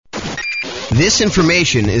This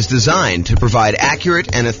information is designed to provide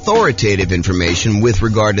accurate and authoritative information with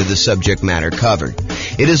regard to the subject matter covered.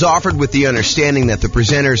 It is offered with the understanding that the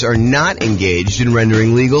presenters are not engaged in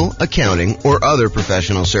rendering legal, accounting, or other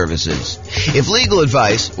professional services. If legal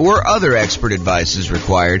advice or other expert advice is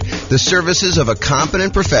required, the services of a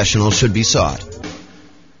competent professional should be sought.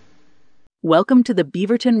 Welcome to the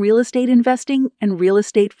Beaverton Real Estate Investing and Real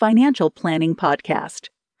Estate Financial Planning Podcast.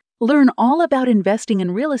 Learn all about investing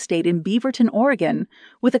in real estate in Beaverton, Oregon,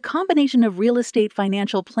 with a combination of real estate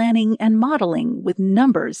financial planning and modeling with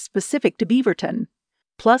numbers specific to Beaverton,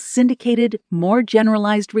 plus syndicated, more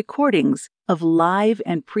generalized recordings of live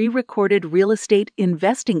and pre-recorded real estate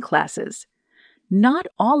investing classes, not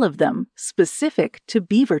all of them specific to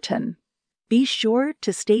Beaverton. Be sure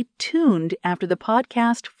to stay tuned after the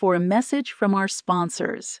podcast for a message from our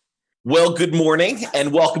sponsors. Well, good morning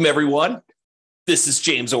and welcome, everyone. This is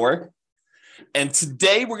James Orr, and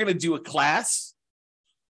today we're going to do a class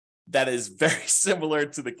that is very similar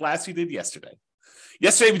to the class we did yesterday.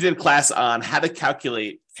 Yesterday, we did a class on how to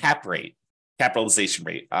calculate cap rate, capitalization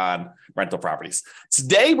rate on rental properties.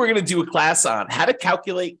 Today, we're going to do a class on how to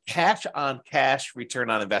calculate cash-on-cash return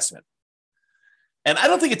on investment. And I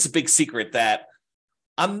don't think it's a big secret that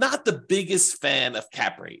I'm not the biggest fan of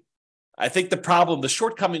cap rate. I think the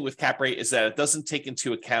shortcoming with cap rate is that it doesn't take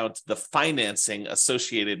into account the financing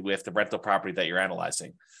associated with the rental property that you're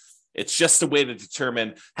analyzing. It's just a way to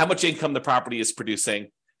determine how much income the property is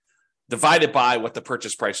producing, divided by what the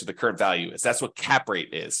purchase price or the current value is. That's what cap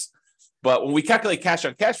rate is. But when we calculate cash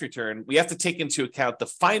on cash return, we have to take into account the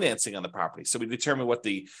financing on the property. So we determine what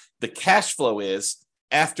the cash flow is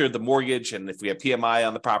after the mortgage and if we have PMI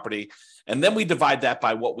on the property. And then we divide that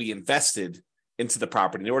by what we invested into the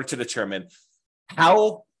property in order to determine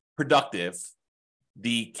how productive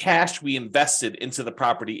the cash we invested into the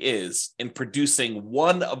property is in producing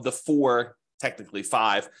one of the four, technically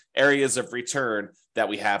five, areas of return that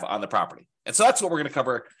we have on the property. And so that's what we're going to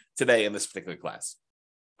cover today in this particular class,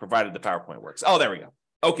 provided the PowerPoint works. Oh, there we go.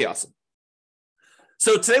 Okay, awesome.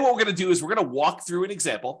 So today what we're going to do is we're going to walk through an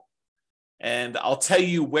example, and I'll tell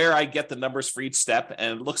you where I get the numbers for each step.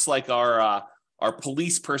 And it looks like our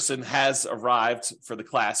police person has arrived for the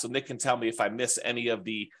class. So Nick can tell me if I miss any of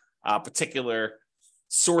the particular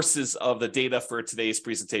sources of the data for today's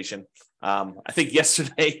presentation. I think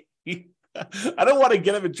yesterday, I don't want to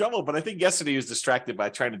get him in trouble, but I think yesterday he was distracted by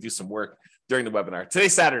trying to do some work during the webinar.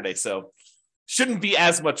 Today's Saturday, so shouldn't be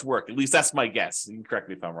as much work. At least that's my guess. You can correct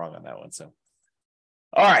me if I'm wrong on that one. So,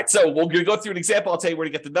 all right, so we're going to go through an example. I'll tell you where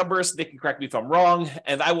to get the numbers. Nick can correct me if I'm wrong.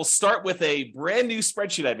 And I will start with a brand new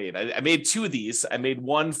spreadsheet I made. I made two of these. I made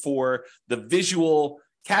one for the visual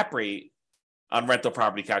cap rate on rental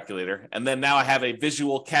property calculator. And then now I have a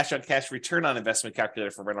visual cash-on-cash return on investment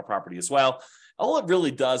calculator for rental property as well. All it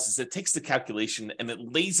really does is it takes the calculation and it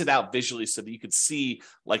lays it out visually so that you could see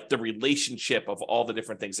like the relationship of all the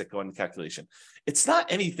different things that go in the calculation. It's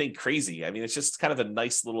not anything crazy. I mean, it's just kind of a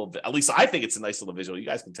nice little, at least I think it's a nice little visual. You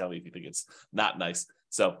guys can tell me if you think it's not nice.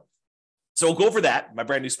 So we'll go over that, my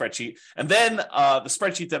brand new spreadsheet. And then the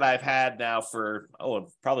spreadsheet that I've had now for,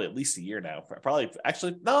 probably at least a year now.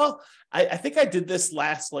 I think I did this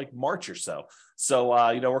last like March or so. So,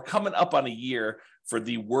 we're coming up on a year for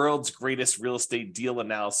the world's greatest real estate deal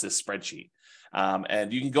analysis spreadsheet.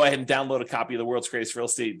 And you can go ahead and download a copy of the world's greatest real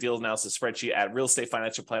estate deal analysis spreadsheet at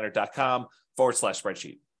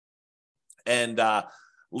realestatefinancialplanner.com/spreadsheet. And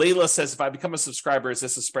Layla says, if I become a subscriber, is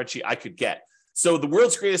this a spreadsheet I could get? So the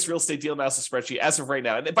world's greatest real estate deal analysis spreadsheet, as of right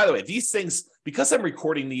now, and by the way, these things, because I'm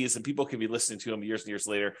recording these and people can be listening to them years and years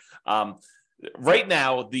later, right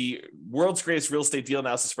now, the world's greatest real estate deal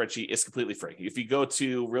analysis spreadsheet is completely free. If you go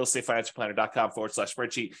to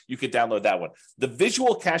realestatefinancialplanner.com/spreadsheet, you could download that one. The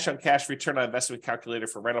visual cash-on-cash return on investment calculator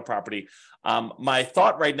for rental property, my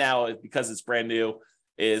thought right now, because it's brand new,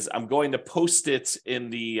 is I'm going to post it in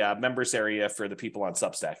the members area for the people on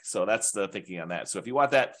Substack. So that's the thinking on that. So if you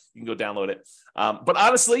want that, you can go download it. But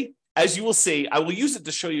honestly, as you will see, I will use it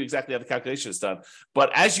to show you exactly how the calculation is done.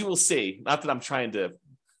 But as you will see, not that I'm trying to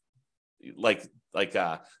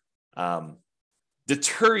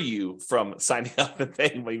deter you from signing up and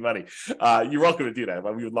paying me money. You're welcome to do that.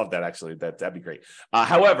 We would love that, actually. That'd be great.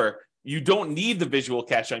 However, you don't need the visual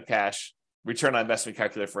cash-on-cash return on investment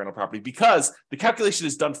calculator for rental property because the calculation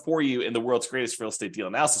is done for you in the world's greatest real estate deal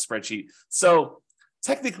analysis spreadsheet. So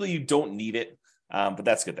technically, you don't need it, but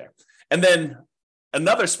that's good there. And then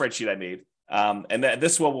another spreadsheet I made, and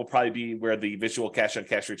this one will probably be where the visual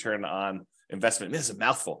cash-on-cash return on investment. This is a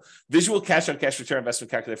mouthful. Visual cash-on-cash return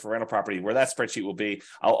investment calculator for rental property, where that spreadsheet will be.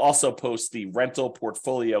 I'll also post the rental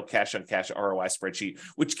portfolio cash-on-cash ROI spreadsheet,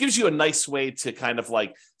 which gives you a nice way to kind of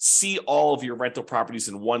like see all of your rental properties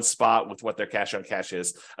in one spot with what their cash-on-cash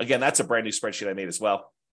is. Again, that's a brand new spreadsheet I made as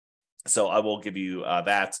well. So I will give you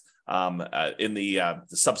that in the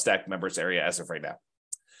Substack members area as of right now.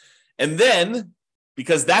 And then,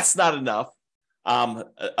 because that's not enough,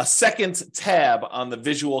 a second tab on the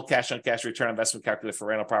visual cash-on-cash return on investment calculator for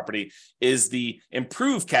rental property is the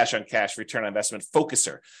improved cash-on-cash return on investment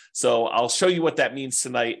focuser. So I'll show you what that means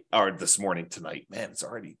tonight, or this morning tonight. Man, it's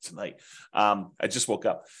already tonight. I just woke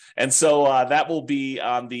up. And so that will be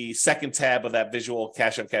on the second tab of that visual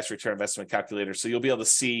cash-on-cash return investment calculator. So you'll be able to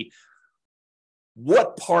see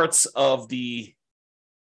what parts of the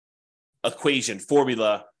equation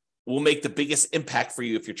formula will make the biggest impact for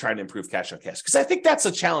you if you're trying to improve cash on cash. Because I think that's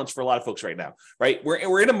a challenge for a lot of folks right now, right?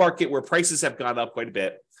 We're in a market where prices have gone up quite a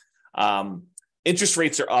bit. Interest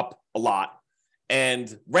rates are up a lot,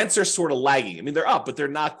 and rents are sort of lagging. I mean, they're up, but they're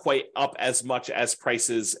not quite up as much as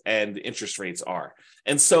prices and interest rates are.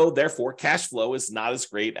 And so therefore, cash flow is not as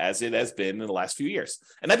great as it has been in the last few years.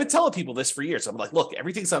 And I've been telling people this for years. I'm like, look,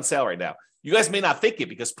 everything's on sale right now. You guys may not think it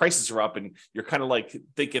because prices are up and you're kind of like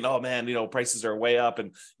thinking, oh man, prices are way up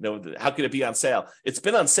and how could it be on sale? It's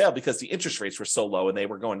been on sale because the interest rates were so low and they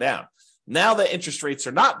were going down. Now that interest rates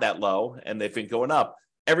are not that low and they've been going up,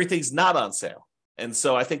 everything's not on sale. And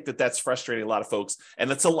so I think that that's frustrating a lot of folks. And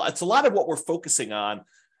it's a lot of what we're focusing on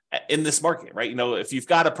in this market, right? If you've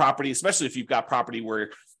got a property, especially if you've got property where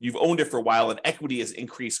you've owned it for a while and equity has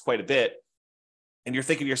increased quite a bit, and you're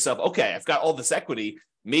thinking to yourself, okay, I've got all this equity,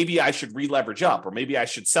 maybe I should re-leverage up, or maybe I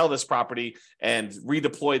should sell this property and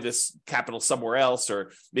redeploy this capital somewhere else,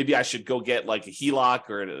 or maybe I should go get like a HELOC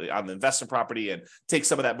or on the investment property and take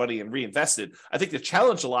some of that money and reinvest it. I think the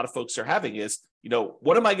challenge a lot of folks are having is,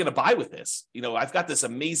 what am I going to buy with this? I've got this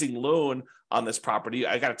amazing loan on this property.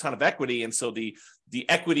 I got a ton of equity. And so the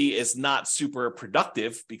equity is not super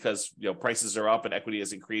productive because, prices are up and equity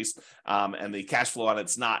has increased. And the cash flow on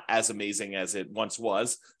it's not as amazing as it once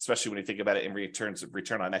was, especially when you think about it in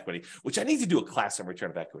return on equity, which I need to do a class on return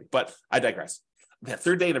of equity, but I digress.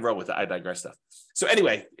 Third day in a row with the I digress stuff. So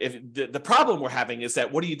anyway, if the problem we're having is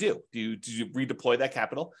that what do you do? Do you redeploy that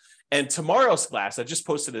capital? And tomorrow's class, I just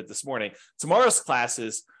posted it this morning. Tomorrow's class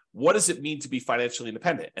is what does it mean to be financially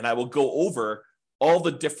independent? And I will go over all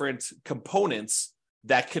the different components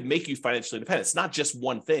that could make you financially independent. It's not just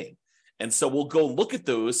one thing. And so we'll go look at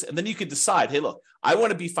those and then you can decide, hey, look, I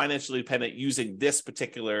want to be financially independent using this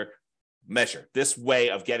particular measure, this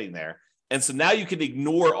way of getting there. And so now you can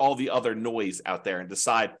ignore all the other noise out there and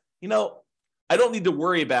decide, I don't need to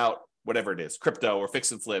worry about whatever it is, crypto or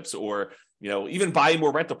fix and flips, or, even buying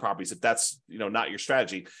more rental properties. If that's, not your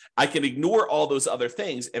strategy, I can ignore all those other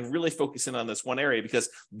things and really focus in on this one area because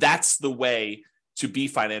that's the way to be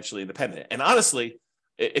financially independent. And honestly,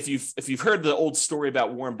 if you've heard the old story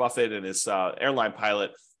about Warren Buffett and his airline pilot,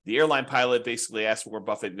 the airline pilot basically asked Warren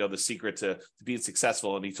Buffett, the secret to being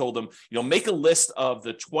successful. And he told him, make a list of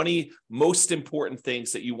the 20 most important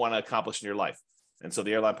things that you want to accomplish in your life. And so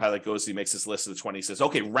the airline pilot goes, he makes this list of the 20, he says,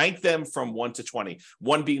 okay, rank them from 1 to 20,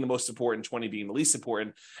 1 being the most important, 20 being the least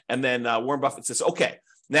important. And then Warren Buffett says, okay,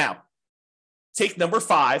 now take number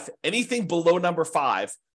 5, anything below number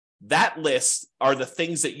 5, that list are the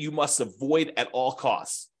things that you must avoid at all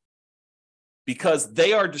costs. Because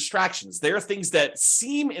they are distractions. They are things that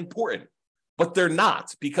seem important, but they're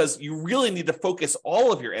not, because you really need to focus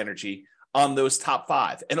all of your energy on those top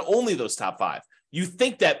 5 and only those top 5. You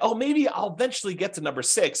think that, oh, maybe I'll eventually get to number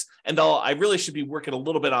 6 and I really should be working a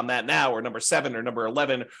little bit on that now, or number 7 or number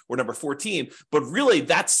 11 or number 14. But really,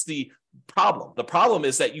 that's the problem. The problem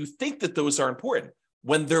is that you think that those are important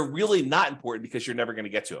when they're really not important because you're never going to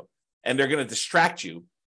get to them. And they're going to distract you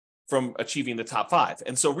from achieving the top 5.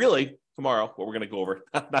 And so really, tomorrow, what we're going to go over,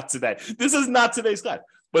 not today, this is not today's class,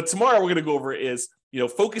 but tomorrow we're going to go over is,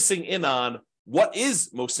 focusing in on what is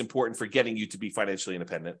most important for getting you to be financially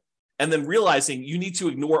independent. And then realizing you need to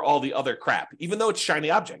ignore all the other crap, even though it's shiny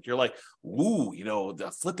object. You're like, ooh, the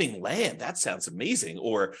flipping land, that sounds amazing.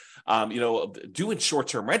 Or, doing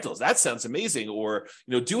short-term rentals, that sounds amazing. Or,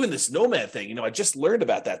 doing this nomad thing, I just learned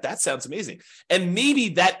about that. That sounds amazing. And maybe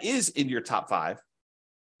that is in your top 5.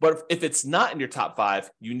 But if it's not in your top 5,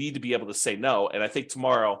 you need to be able to say no. And I think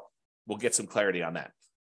tomorrow we'll get some clarity on that.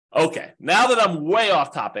 Okay, now that I'm way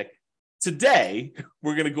off topic, today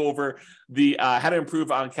we're going to go over the how to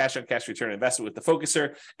improve on cash return investment with the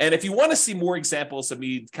focuser. And if you want to see more examples of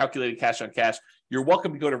me calculating cash on cash, you're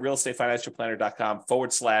welcome to go to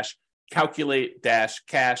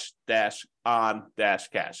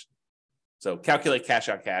realestatefinancialplanner.com/calculate-cash-on-cash. So calculate cash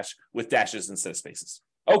on cash with dashes instead of spaces.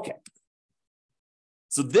 Okay.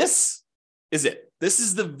 So this is it. This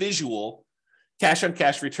is the visual cash on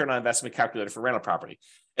cash return on investment calculator for rental property.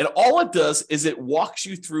 And all it does is it walks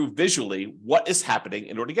you through visually what is happening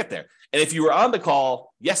in order to get there. And if you were on the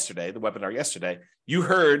call yesterday, the webinar yesterday, you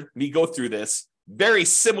heard me go through this very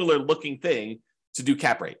similar looking thing to do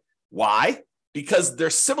cap rate. Why? Because they're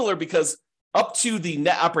similar, because up to the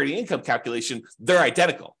net operating income calculation, they're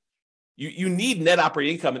identical. You need net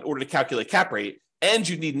operating income in order to calculate cap rate, and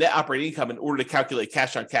you need net operating income in order to calculate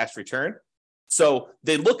cash on cash return. So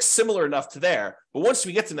they look similar enough to there, but once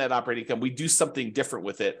we get to net operating income, we do something different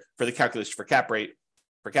with it for the calculation for cap rate.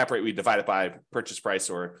 For cap rate, we divide it by purchase price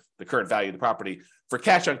or the current value of the property. For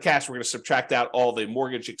cash on cash, we're going to subtract out all the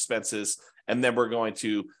mortgage expenses, and then we're going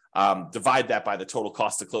to divide that by the total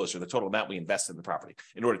cost to close, or the total amount we invest in the property,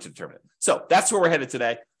 in order to determine it. So that's where we're headed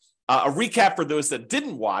today. A recap for those that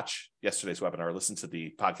didn't watch yesterday's webinar, or listen to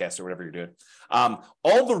the podcast or whatever you're doing.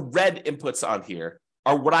 All the red inputs on here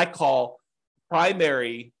are what I call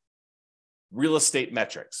primary real estate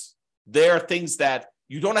metrics. They are things that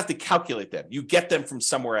you don't have to calculate them. You get them from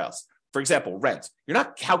somewhere else. For example, rent. You're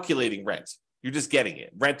not calculating rent. You're just getting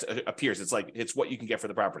it. Rent appears. It's what you can get for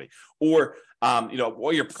the property. Or,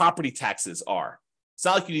 what your property taxes are. It's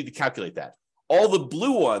not like you need to calculate that. All the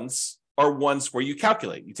blue ones are ones where you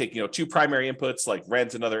calculate. You take, two primary inputs like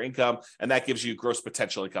rent and other income, and that gives you gross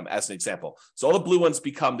potential income as an example. So all the blue ones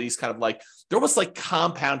become these kind of like, they're almost like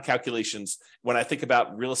compound calculations when I think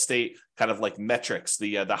about real estate kind of like metrics,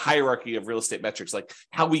 the hierarchy of real estate metrics, like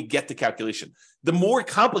how we get the calculation. The more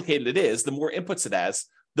complicated it is, the more inputs it has,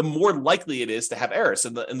 the more likely it is to have errors,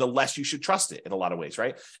 and the less you should trust it in a lot of ways,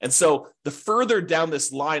 right? And so the further down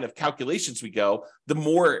this line of calculations we go, the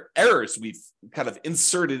more errors we've kind of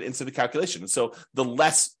inserted into the calculation. And so the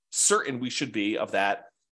less certain we should be of that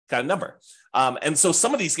kind of number. And so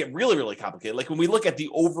some of these get really, really complicated. Like when we look at the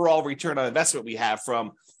overall return on investment we have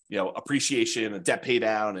from appreciation and debt pay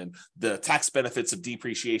down and the tax benefits of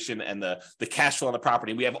depreciation and the cash flow on the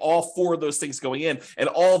property. We have all four of those things going in, and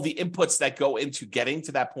all the inputs that go into getting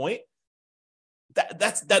to that point.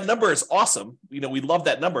 That number is awesome. We love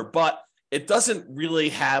that number, but it doesn't really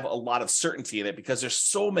have a lot of certainty in it because there's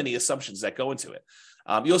so many assumptions that go into it.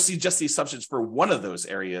 You'll see just the assumptions for one of those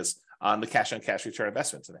areas on the cash on cash return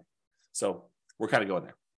investment today. So we're kind of going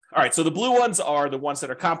there. All right. So the blue ones are the ones that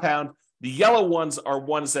are compound. The yellow ones are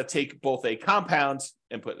ones that take both a compound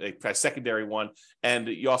and put a secondary one, and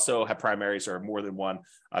you also have primaries or more than one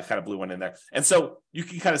kind of blue one in there. And so you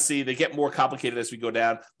can kind of see they get more complicated as we go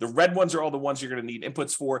down. The red ones are all the ones you're going to need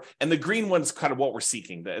inputs for, and the green one's kind of what we're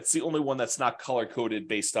seeking. It's the only one that's not color-coded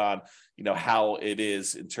based on how it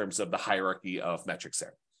is in terms of the hierarchy of metrics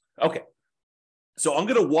there. Okay, so I'm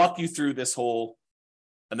going to walk you through this whole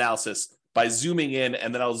analysis by zooming in,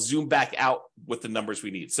 and then I'll zoom back out with the numbers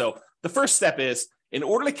we need. So the first step is, in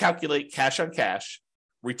order to calculate cash on cash,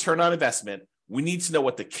 return on investment, we need to know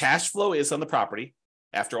what the cash flow is on the property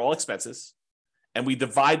after all expenses, and we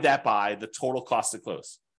divide that by the total cost to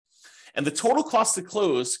close. And the total cost to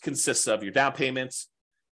close consists of your down payments,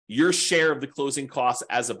 your share of the closing costs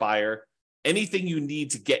as a buyer, anything you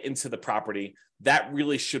need to get into the property, that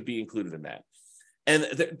really should be included in that. And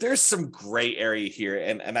there's some gray area here,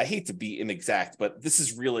 and I hate to be inexact, but this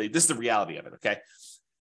is the reality of it, okay?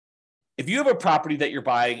 If you have a property that you're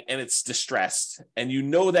buying and it's distressed, and you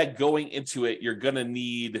know that going into it, you're going to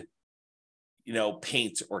need,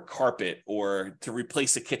 paint or carpet or to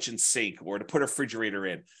replace a kitchen sink or to put a refrigerator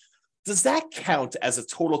in, does that count as a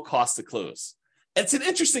total cost to close? And it's an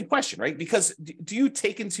interesting question, right? Because do you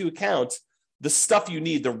take into account the stuff you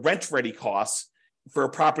need, the rent-ready costs, for a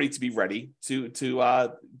property to be ready to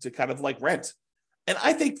kind of like rent? And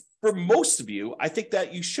I think for most of you, I think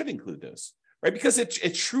that you should include those, right? Because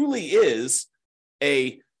it truly is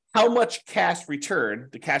how much cash return,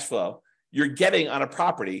 the cash flow you're getting on a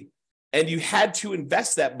property, and you had to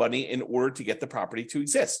invest that money in order to get the property to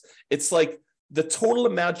exist. It's like the total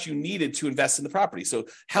amount you needed to invest in the property. So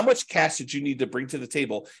how much cash did you need to bring to the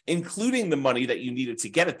table, including the money that you needed to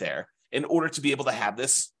get it there in order to be able to have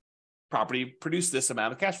this property produce this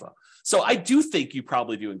amount of cash flow? So I do think you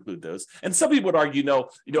probably do include those. And some people would argue,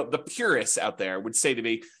 the purists out there would say to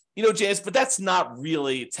me, James, but that's not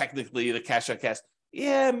really technically the cash on cash.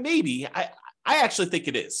 Yeah, maybe. I actually think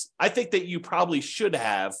it is. I think that you probably should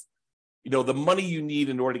have, the money you need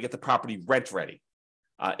in order to get the property rent ready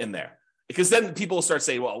in there. Because then people will start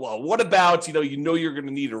saying, well, what about, you're going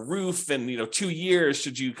to need a roof and, 2 years,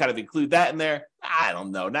 should you kind of include that in there? I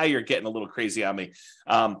don't know. Now you're getting a little crazy on me.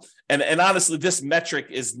 And honestly, this metric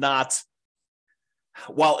is not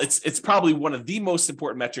while it's probably one of the most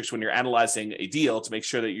important metrics when you're analyzing a deal to make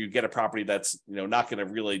sure that you get a property that's not going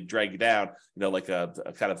to really drag you down, like a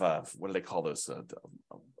kind of a, what do they call those?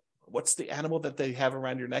 What's the animal that they have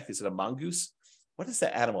around your neck? Is it a mongoose? What is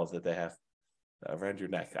the animal that they have around your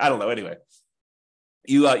neck? I don't know. Anyway,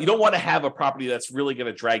 you don't want to have a property that's really going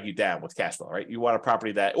to drag you down with cash flow, right? You want a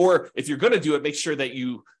property that, or if you're going to do it, make sure that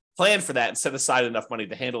you plan for that and set aside enough money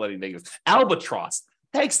to handle any negatives. Albatross.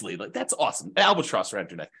 Thanks, Lee. Like, that's awesome. Albatross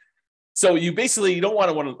around your neck. So you don't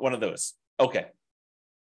want one of those. Okay.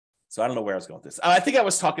 So I don't know where I was going with this. I think I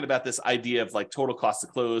was talking about this idea of like total cost to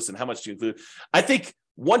close and how much do you include. I think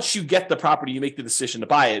once you get the property, you make the decision to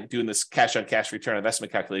buy it, doing this cash on cash return on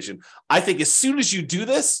investment calculation. I think as soon as you do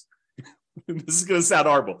this, this is going to sound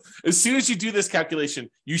horrible. As soon as you do this calculation,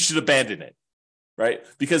 you should abandon it, right?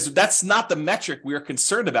 Because that's not the metric we are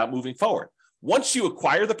concerned about moving forward. Once you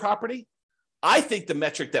acquire the property, I think the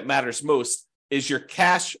metric that matters most is your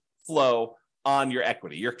cash flow on your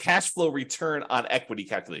equity, your cash flow return on equity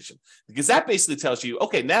calculation, because that basically tells you,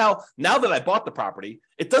 okay, now that I bought the property,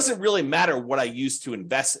 it doesn't really matter what I use to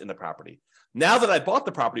invest in the property. Now that I bought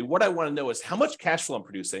the property, what I want to know is how much cash flow I'm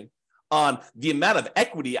producing on the amount of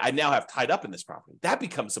equity I now have tied up in this property. That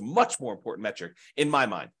becomes a much more important metric in my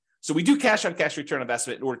mind. So we do cash on cash return on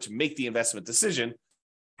investment in order to make the investment decision.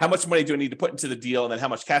 How much money do I need to put into the deal? And then how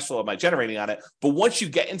much cash flow am I generating on it? But once you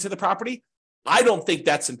get into the property, I don't think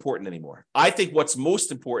that's important anymore. I think what's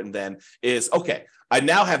most important then is, okay, I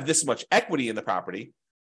now have this much equity in the property,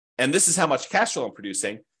 and this is how much cash flow I'm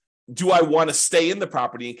producing. Do I want to stay in the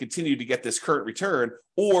property and continue to get this current return?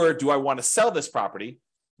 Or do I want to sell this property,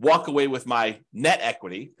 walk away with my net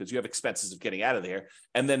equity, because you have expenses of getting out of there,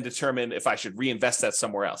 and then determine if I should reinvest that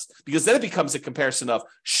somewhere else? Because then it becomes a comparison of,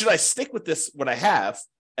 should I stick with this, what I have,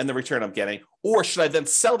 and the return I'm getting, or should I then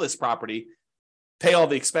sell this property, pay all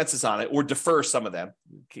the expenses on it, or defer some of them?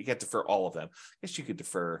 You can't defer all of them. I guess you could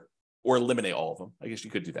defer or eliminate all of them. I guess you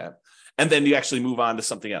could do that. And then you actually move on to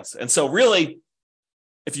something else. And so really,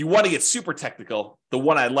 if you want to get super technical, the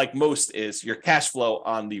one I like most is your cash flow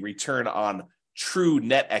on the return on true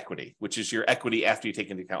net equity, which is your equity after you take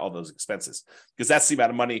into account all those expenses, because that's the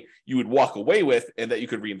amount of money you would walk away with and that you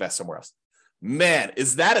could reinvest somewhere else. Man,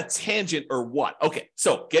 is that a tangent or what? Okay,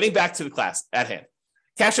 so getting back to the class at hand,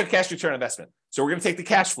 cash on cash return on investment. So we're going to take the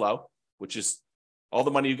cash flow, which is all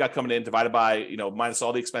the money you got coming in, divided by, minus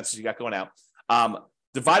all the expenses you got going out,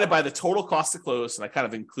 divided by the total cost to close. And I kind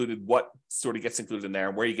of included what sort of gets included in there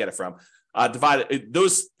and where you get it from.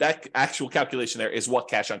 That actual calculation there is what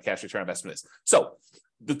cash on cash return on investment is. So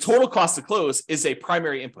the total cost to close is a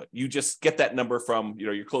primary input. You just get that number from,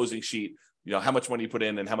 your closing sheet, how much money you put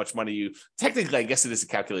in and how much money technically, I guess it is a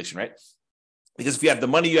calculation, right? Because if you have the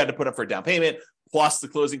money you had to put up for a down payment, plus the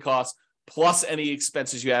closing costs, plus any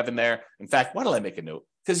expenses you have in there. In fact, why don't I make a note?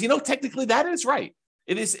 Because, technically that is right.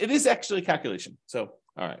 It is actually a calculation. So,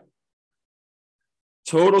 all right.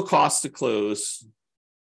 Total cost to close.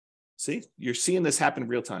 See, you're seeing this happen in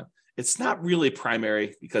real time. It's not really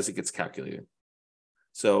primary because it gets calculated.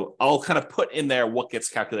 So I'll kind of put in there what gets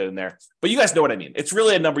calculated in there, but you guys know what I mean. It's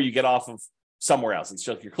really a number you get off of somewhere else. It's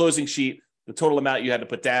just your closing sheet, the total amount you had to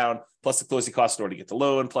put down, plus the closing costs in order to get the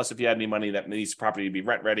loan, plus if you had any money that needs the property to be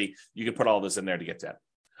rent ready, you can put all this in there to get that.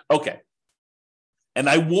 Okay. And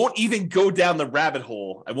I won't even go down the rabbit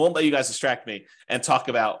hole. I won't let you guys distract me and talk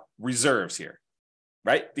about reserves here,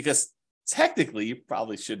 right? Because technically, you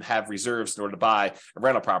probably should have reserves in order to buy a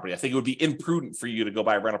rental property. I think it would be imprudent for you to go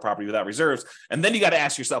buy a rental property without reserves. And then you got to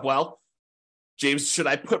ask yourself, well, James, should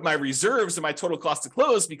I put my reserves in my total cost to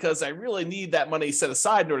close? Because I really need that money set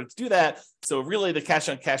aside in order to do that. So really the cash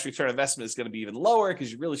on cash return investment is going to be even lower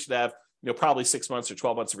because you really should have, probably 6 months or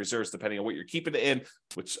 12 months of reserves, depending on what you're keeping it in,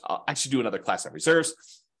 which I should do another class on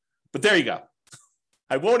reserves. But there you go.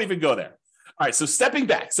 I won't even go there. All right, so stepping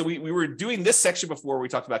back. So we were doing this section before where we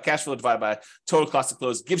talked about cash flow divided by total cost to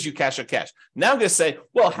close gives you cash on cash. Now I'm going to say,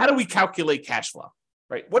 well, how do we calculate cash flow,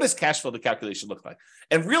 right? What does cash flow, the calculation look like?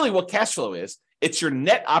 And really what cash flow is, it's your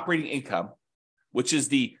net operating income, which is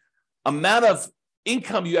the amount of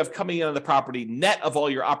income you have coming in on the property, net of all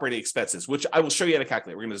your operating expenses, which I will show you how to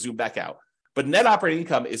calculate. We're going to zoom back out. But net operating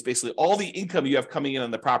income is basically all the income you have coming in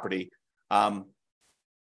on the property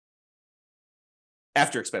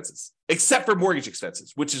after expenses, except for mortgage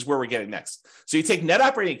expenses, which is where we're getting next. So you take net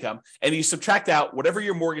operating income and you subtract out whatever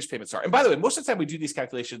your mortgage payments are. And by the way, most of the time we do these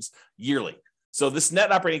calculations yearly. So this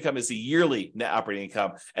net operating income is the yearly net operating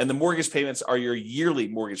income, and the mortgage payments are your yearly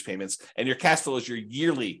mortgage payments, and your cash flow is your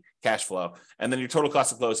yearly cash flow. And then your total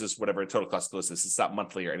cost of close is whatever total cost of close is. It's not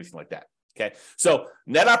monthly or anything like that. Okay. So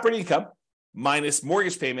net operating income minus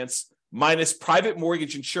mortgage payments minus private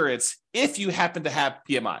mortgage insurance if you happen to have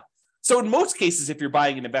PMI. So in most cases, if you're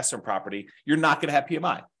buying an investment property, you're not going to have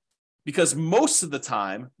PMI, because most of the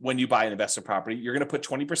time when you buy an investment property, you're going to put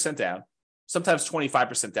 20% down, sometimes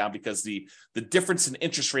 25% down, because the difference in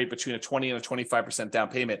interest rate between a 20 and a 25% down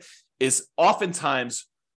payment is oftentimes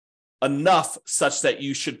enough such that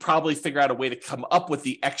you should probably figure out a way to come up with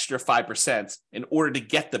the extra 5% in order to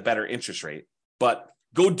get the better interest rate. But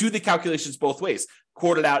go do the calculations both ways.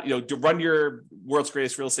 Quote it out, to run your world's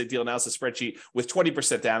greatest real estate deal analysis spreadsheet with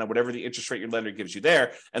 20% down and whatever the interest rate your lender gives you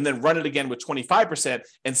there, and then run it again with 25%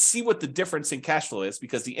 and see what the difference in cash flow is,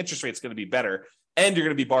 because the interest rate is going to be better and you're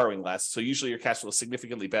going to be borrowing less. So usually your cash flow is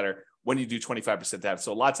significantly better when you do 25% down.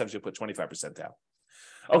 So a lot of times you'll put 25% down.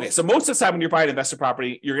 Okay, so most of the time when you're buying investment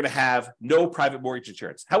property, you're going to have no private mortgage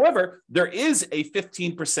insurance. However, there is a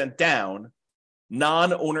 15% down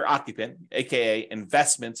non-owner occupant, aka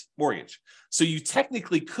investment mortgage. So you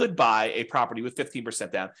technically could buy a property with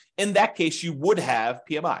 15% down. In that case, you would have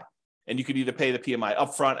PMI. And you could either pay the PMI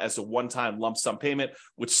upfront as a one-time lump sum payment,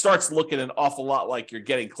 which starts looking an awful lot like you're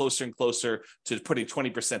getting closer and closer to putting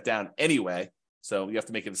 20% down anyway. So you have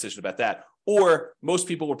to make a decision about that. Or most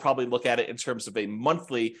people would probably look at it in terms of a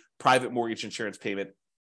monthly private mortgage insurance payment,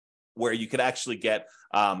 where you could actually get,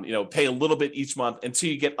 pay a little bit each month until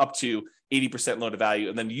you get up to 80% loan to value.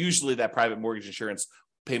 And then usually that private mortgage insurance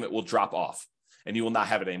payment will drop off and you will not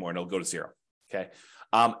have it anymore and it'll go to zero. Okay.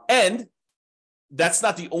 And that's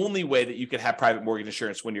not the only way that you can have private mortgage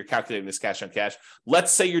insurance when you're calculating this cash on cash.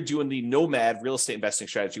 Let's say you're doing the nomad real estate investing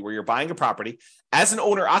strategy where you're buying a property as an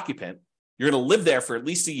owner occupant. You're going to live there for at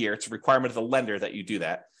least a year. It's a requirement of the lender that you do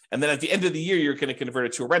that. And then at the end of the year, you're going to convert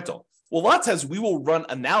it to a rental. Well, a lot of times we will run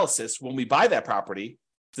analysis when we buy that property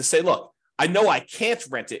to say, look, I know I can't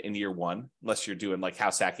rent it in year one, unless you're doing like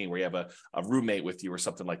house hacking where you have a roommate with you or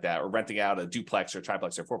something like that, or renting out a duplex or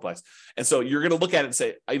triplex or fourplex. And so you're going to look at it and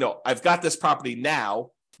say, I've got this property now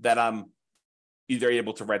that I'm either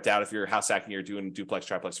able to rent out if you're house hacking, you're doing duplex,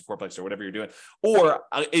 triplex, or fourplex, or whatever you're doing. Or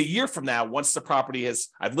a year from now, once the property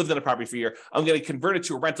I've lived in a property for a year, I'm going to convert it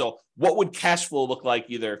to a rental. What would cash flow look like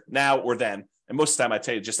either now or then? And most of the time I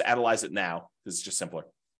tell you just to analyze it now, because it's just simpler.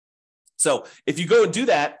 So if you go and do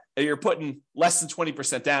that, and you're putting less than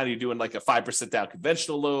 20% down, you're doing like a 5% down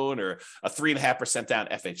conventional loan, or a 3.5% down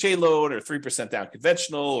FHA loan, or 3% down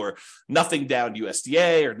conventional, or nothing down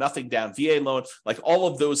USDA, or nothing down VA loan, like all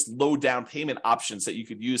of those low down payment options that you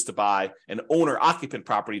could use to buy an owner occupant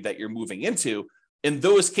property that you're moving into. In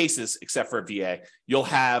those cases, except for VA, you'll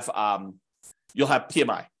have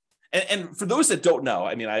PMI. And for those that don't know,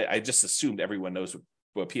 I just assumed everyone knows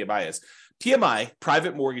what PMI is. PMI,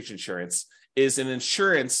 private mortgage insurance, is an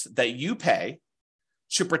insurance that you pay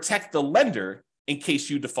to protect the lender in case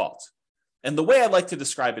you default. And the way I like to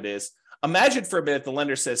describe it is, imagine for a minute the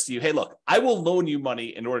lender says to you, hey, look, I will loan you money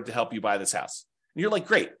in order to help you buy this house. And you're like,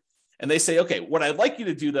 great. And they say, okay, what I'd like you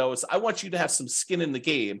to do though is I want you to have some skin in the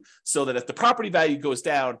game so that if the property value goes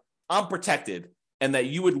down, I'm protected, and that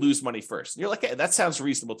you would lose money first. And you're like, hey, that sounds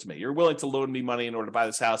reasonable to me. You're willing to loan me money in order to buy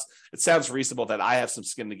this house. It sounds reasonable that I have some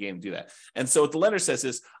skin in the game to do that. And so what the lender says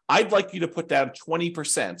is, I'd like you to put down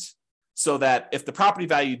 20% so that if the property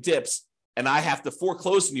value dips and I have to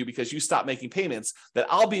foreclose on you because you stop making payments, that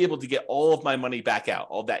I'll be able to get all of my money back out,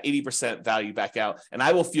 all that 80% value back out. And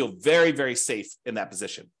I will feel very, very safe in that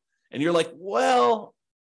position. And you're like, well,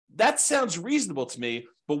 that sounds reasonable to me,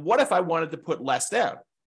 but what if I wanted to put less down?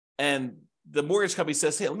 And the mortgage company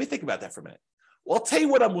says, hey, let me think about that for a minute. Well, I'll tell you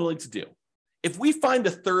what I'm willing to do. If we find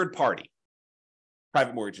a third party,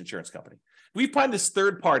 private mortgage insurance company, we find this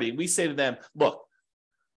third party and we say to them, look,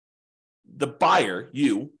 the buyer,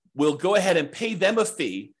 you, will go ahead and pay them a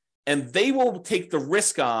fee, and they will take the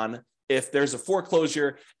risk on if there's a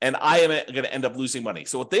foreclosure and I am going to end up losing money.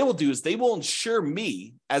 So what they will do is they will insure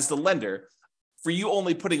me as the lender for you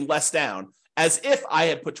only putting less down, as if I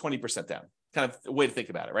had put 20% down. Kind of a way to think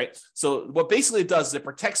about it, right? So what basically it does is it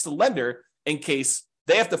protects the lender in case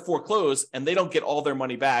they have to foreclose and they don't get all their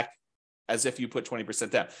money back as if you put 20%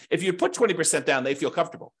 down. If you put 20% down, they feel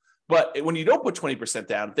comfortable. But when you don't put 20%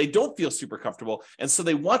 down, they don't feel super comfortable. And so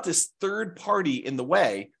they want this third party in the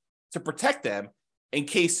way to protect them in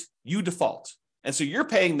case you default. And so you're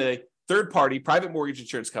paying the third party private mortgage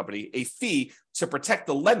insurance company a fee to protect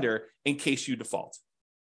the lender in case you default.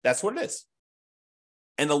 That's what it is.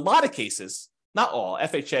 In a lot of cases, not all,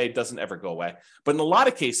 FHA doesn't ever go away, but in a lot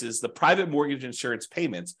of cases, the private mortgage insurance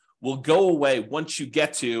payments will go away once you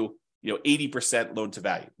get to 80% loan to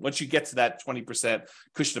value. Once you get to that 20%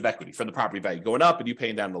 cushion of equity from the property value going up and you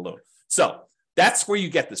paying down the loan. So That's where you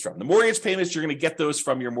get this from. The mortgage payments, you're going to get those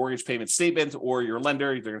from your mortgage payment statement or your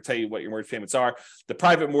lender. They're going to tell you what your mortgage payments are. The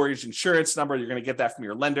private mortgage insurance number, you're going to get that from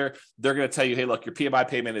your lender. They're going to tell you, hey, look, your PMI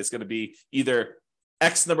payment is going to be either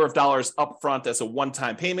X number of dollars upfront as a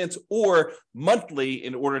one-time payment or monthly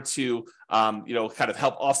in order to, kind of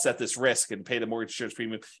help offset this risk and pay the mortgage insurance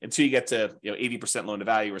premium until you get to, 80% loan to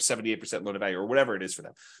value or 78% loan to value or whatever it is for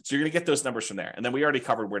them. So you're going to get those numbers from there. And then we already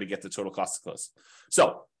covered where to get the total cost to close.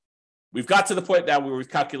 So we've got to the point now where we've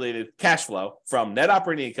calculated cash flow from net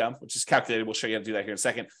operating income, which is calculated. We'll show you how to do that here in a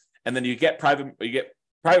second. And then you get private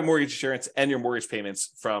mortgage insurance and your mortgage payments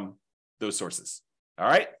from those sources. All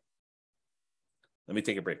right. Let me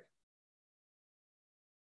take a break.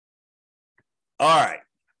 All right.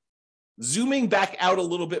 Zooming back out a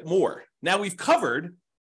little bit more. Now we've covered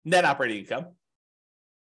net operating income.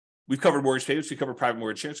 We've covered mortgage payments. We covered private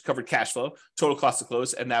mortgage insurance, covered cash flow, total cost to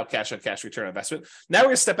close, and now cash on cash return on investment. Now we're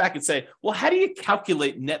going to step back and say, well, how do you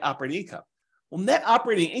calculate net operating income? Well, net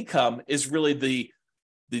operating income is really the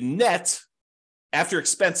net after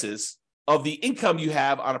expenses of the income you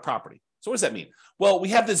have on a property. So what does that mean? Well, we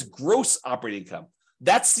have this gross operating income.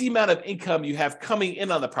 That's the amount of income you have coming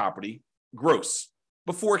in on the property, gross,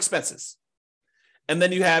 before expenses. And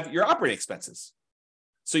then you have your operating expenses.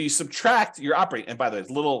 So you subtract your operating, and by the way,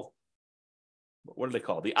 little, what do they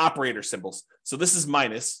call it? The operator symbols. So this is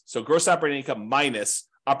minus. So gross operating income minus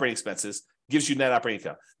operating expenses gives you net operating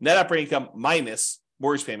income. Net operating income minus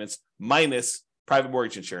mortgage payments minus private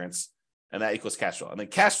mortgage insurance, and that equals cash flow. And then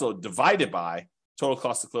cash flow divided by total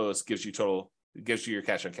cost to close gives you your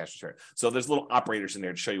cash on cash return. So there's little operators in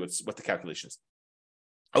there to show you what the calculation is.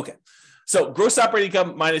 Okay. So gross operating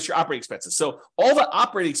income minus your operating expenses. So all the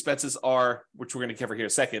operating expenses are, which we're going to cover here in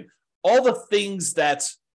a second, all the things that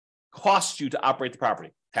cost you to operate the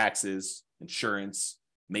property: taxes, insurance,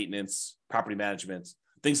 maintenance, property management,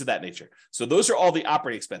 things of that nature. So those are all the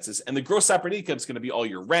operating expenses. And the gross operating income is going to be all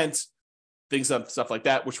your rent, stuff like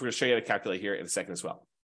that, which we're going to show you how to calculate here in a second as well.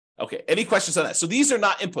 Okay, any questions on that? So these are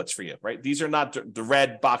not inputs for you, right? These are not the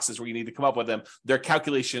red boxes where you need to come up with them. They're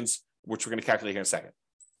calculations, which we're going to calculate here in a second.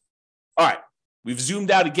 All right, we've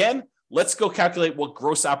zoomed out again. Let's go calculate what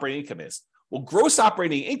gross operating income is. Well, gross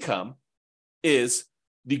operating income is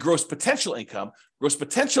the gross potential income. Gross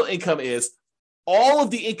potential income is all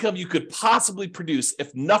of the income you could possibly produce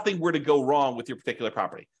if nothing were to go wrong with your particular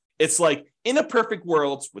property. It's like, in a perfect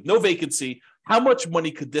world with no vacancy, how much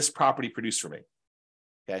money could this property produce for me?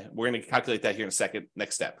 Okay, we're going to calculate that here in a second.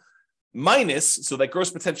 Next step. Minus, so that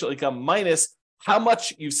gross potential income minus how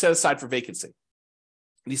much you've set aside for vacancy.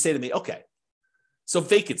 And you say to me, okay, so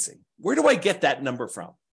vacancy, where do I get that number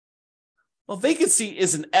from? Well, vacancy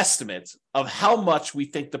is an estimate of how much we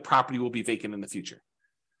think the property will be vacant in the future.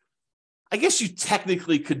 I guess you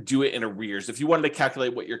technically could do it in arrears. If you wanted to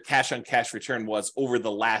calculate what your cash on cash return was over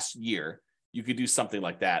the last year, you could do something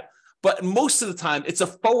like that. But most of the time, it's a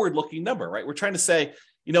forward-looking number, right? We're trying to say,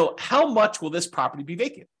 how much will this property be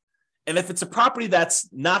vacant? And if it's a property that's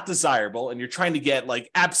not desirable and you're trying to get like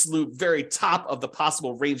absolute very top of the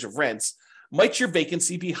possible range of rents, might your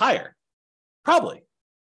vacancy be higher? Probably,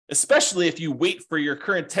 especially if you wait for your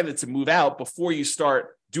current tenant to move out before you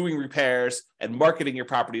start doing repairs and marketing your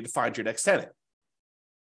property to find your next tenant.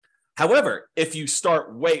 However, if you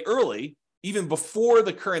start way early, even before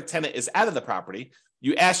the current tenant is out of the property,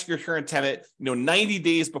 you ask your current tenant, 90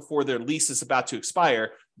 days before their lease is about to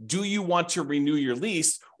expire, do you want to renew your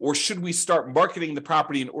lease, or should we start marketing the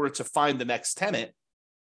property in order to find the next tenant?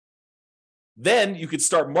 Then you could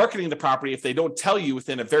start marketing the property if they don't tell you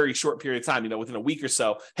within a very short period of time, within a week or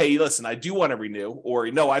so, hey, listen, I do want to renew, or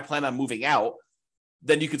no, I plan on moving out.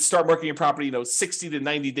 Then you could start marketing your property, 60 to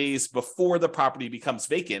 90 days before the property becomes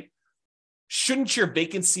vacant. Shouldn't your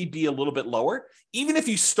vacancy be a little bit lower? Even if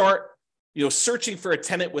you start searching for a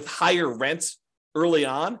tenant with higher rent early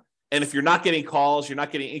on, and if you're not getting calls, you're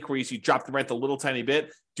not getting inquiries, you drop the rent a little tiny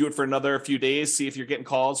bit, do it for another few days, see if you're getting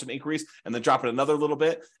calls and inquiries, and then drop it another little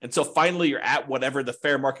bit. Until finally you're at whatever the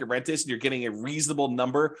fair market rent is, and you're getting a reasonable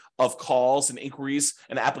number of calls and inquiries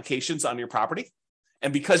and applications on your property.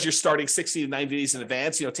 And because you're starting 60 to 90 days in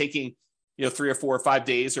advance, taking 3 or 4 or 5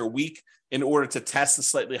 days or a week in order to test the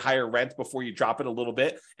slightly higher rent before you drop it a little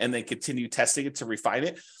bit and then continue testing it to refine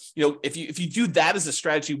it. If you do that as a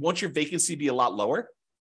strategy, won't your vacancy be a lot lower?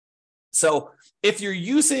 So if you're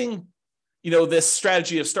using this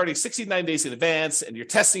strategy of starting 69 days in advance, and you're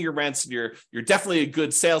testing your rents, and you're definitely a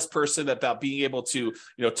good salesperson about being able to,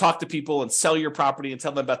 talk to people and sell your property and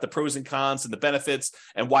tell them about the pros and cons and the benefits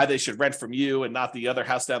and why they should rent from you and not the other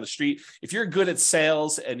house down the street. If you're good at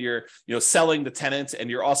sales and you're, selling the tenant, and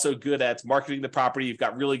you're also good at marketing the property, you've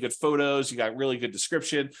got really good photos, you got really good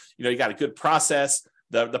description, you got a good process.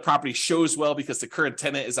 The property shows well because the current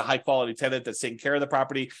tenant is a high quality tenant that's taking care of the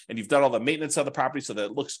property, and you've done all the maintenance of the property so that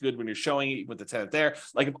it looks good when you're showing it with the tenant there.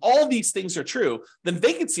 Like, if all these things are true, then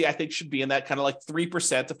vacancy, I think, should be in that kind of like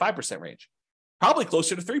 3% to 5% range, probably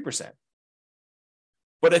closer to 3%.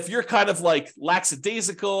 But if you're kind of like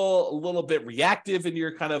lackadaisical, a little bit reactive in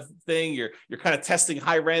your kind of thing, you're kind of testing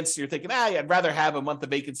high rents, you're thinking, I'd rather have a month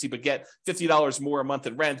of vacancy, but get $50 more a month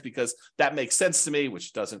in rent because that makes sense to me, which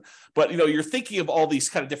it doesn't. But, you're thinking of all these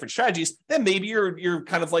kind of different strategies, then maybe you're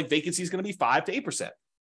kind of like vacancy is going to be 5 to 8%.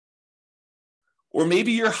 Or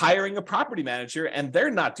maybe you're hiring a property manager and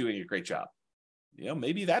they're not doing a great job.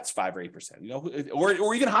 Maybe that's 5 or 8%,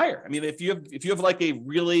 or even higher. I mean, if you have like a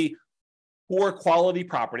really poor quality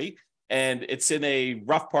property and it's in a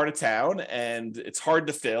rough part of town and it's hard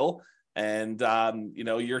to fill, and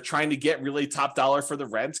you're trying to get really top dollar for the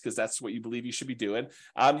rent because that's what you believe you should be doing,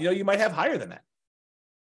 you might have higher than that.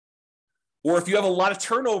 Or if you have a lot of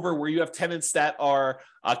turnover where you have tenants that are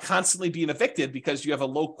constantly being evicted because you have a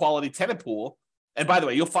low quality tenant pool, and by the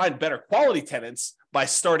way, you'll find better quality tenants by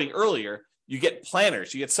starting earlier. You get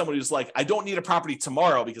planners. You get someone who's like, I don't need a property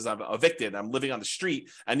tomorrow because I'm evicted. I'm living on the street.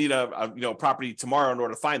 I need a property tomorrow in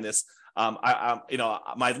order to find this.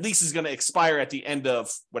 My lease is going to expire at the end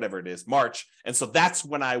of whatever it is, March, and so that's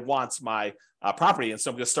when I want my property. And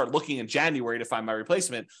so I'm going to start looking in January to find my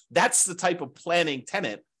replacement. That's the type of planning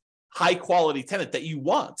tenant, high quality tenant that you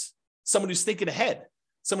want. Someone who's thinking ahead.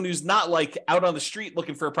 Someone who's not like out on the street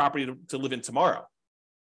looking for a property to live in tomorrow.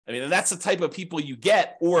 I mean, and that's the type of people you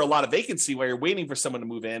get, or a lot of vacancy where you're waiting for someone to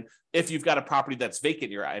move in if you've got a property that's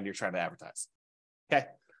vacant and you're trying to advertise. Okay.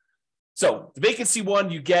 So the vacancy one,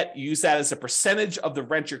 you use that as a percentage of the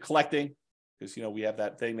rent you're collecting, because, we have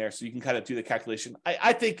that thing there. So you can kind of do the calculation.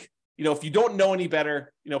 I think, if you don't know any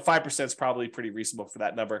better, 5% is probably pretty reasonable for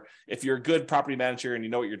that number. If you're a good property manager and you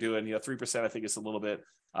know what you're doing, 3% I think is a little bit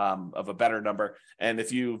of a better number. And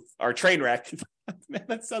if you are a train wreck, man,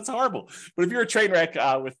 that sounds horrible. But if you're a train wreck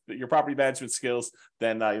with your property management skills,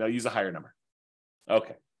 then use a higher number.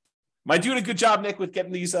 Okay. Am I doing a good job, Nick, with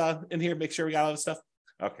getting these in here? Make sure we got all this stuff.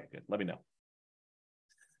 Okay, good. Let me know.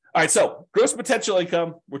 All right, so gross potential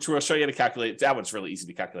income, which we'll show you how to calculate. That one's really easy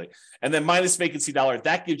to calculate. And then minus vacancy dollar,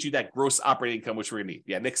 that gives you that gross operating income, which we're going to need.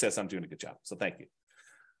 Yeah, Nick says I'm doing a good job, so thank you.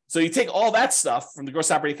 So you take all that stuff from the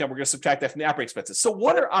gross operating income, we're going to subtract that from the operating expenses. So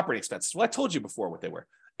what are operating expenses? Well, I told you before what they were.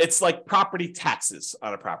 It's like property taxes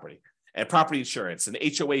on a property, and property insurance and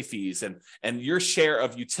HOA fees and your share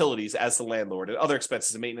of utilities as the landlord and other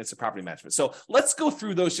expenses and maintenance and property management. So let's go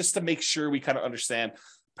through those just to make sure we kind of understand.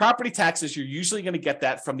 Property taxes, you're usually going to get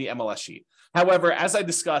that from the MLS sheet. However, as I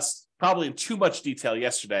discussed probably in too much detail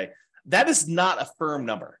yesterday, that is not a firm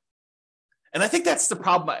number. And I think that's the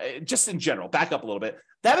problem, just in general, back up a little bit.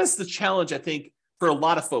 That is the challenge, I think, for a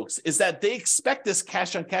lot of folks, is that they expect this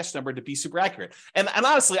cash on cash number to be super accurate. And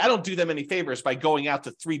honestly, I don't do them any favors by going out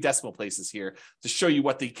to 3 decimal places here to show you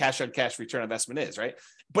what the cash on cash return on investment is, right?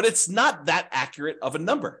 But it's not that accurate of a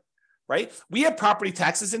number, right? We have property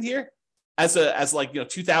taxes in here as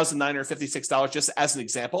 $2,956, just as an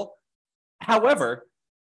example. However,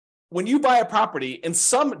 when you buy a property in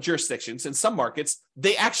some jurisdictions, in some markets,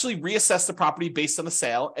 they actually reassess the property based on the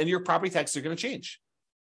sale, and your property taxes are going to change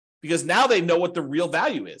because now they know what the real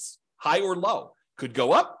value is, high or low. Could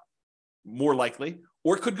go up, more likely,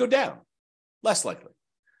 or it could go down, less likely.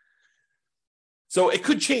 So it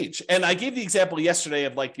could change. And I gave the example yesterday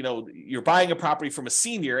of you're buying a property from a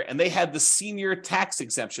senior and they had the senior tax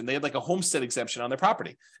exemption. They had like a homestead exemption on their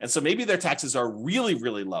property. And so maybe their taxes are really,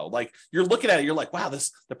 really low. Like you're looking at it, you're like, wow,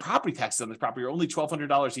 the property taxes on this property are only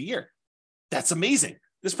 $1,200 a year. That's amazing.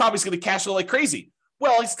 This property's going to cash flow like crazy.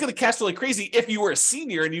 Well, it's going to cash flow like crazy if you were a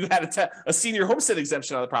senior and you had a senior homestead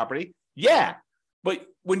exemption on the property. Yeah. But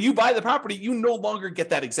when you buy the property, you no longer get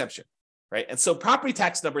that exemption. Right. And so property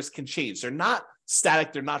tax numbers can change. They're not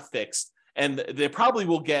static. They're not fixed. And they probably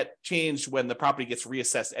will get changed when the property gets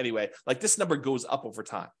reassessed anyway. Like this number goes up over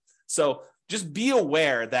time. So just be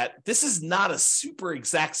aware that this is not a super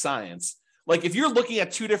exact science. Like if you're looking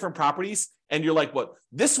at 2 different properties and you're like, what,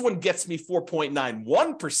 this one gets me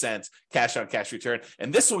 4.91% cash on cash return,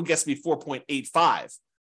 and this one gets me 4.85.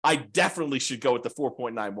 I definitely should go with the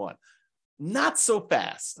 4.91. Not so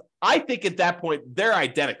fast. I think at that point, they're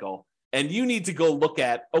identical. And you need to go look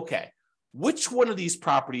at, okay, which one of these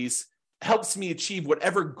properties helps me achieve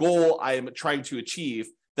whatever goal I am trying to achieve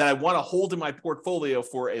that I want to hold in my portfolio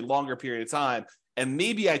for a longer period of time. And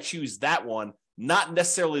maybe I choose that one, not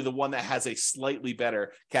necessarily the one that has a slightly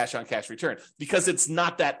better cash on cash return, because it's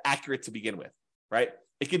not that accurate to begin with, right?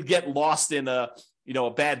 It could get lost in a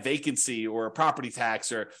bad vacancy or a property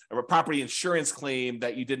tax or a property insurance claim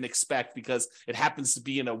that you didn't expect because it happens to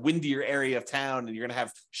be in a windier area of town and you're going to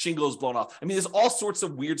have shingles blown off. I mean, there's all sorts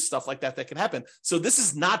of weird stuff like that can happen. So this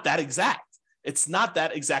is not that exact. It's not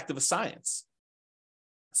that exact of a science.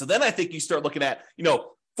 So then I think you start looking at,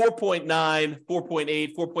 4.9,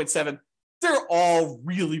 4.8, 4.7. They're all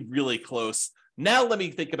really, really close. Now let me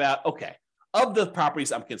think about, okay, of the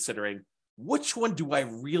properties I'm considering, which one do I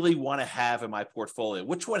really want to have in my portfolio?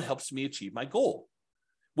 Which one helps me achieve my goal?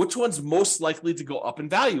 Which one's most likely to go up in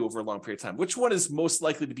value over a long period of time? Which one is most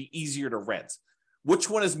likely to be easier to rent? Which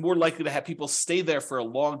one is more likely to have people stay there for a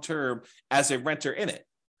long term as a renter in it?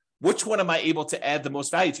 Which one am I able to add the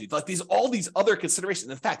most value to? Like all these other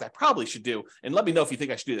considerations. In fact, I probably should do, and let me know if you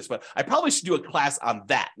think I should do this, but I probably should do a class on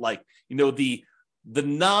that. Like, the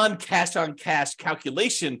non-cash on cash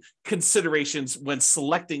calculation considerations when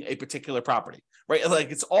selecting a particular property, right?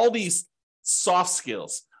 Like it's all these soft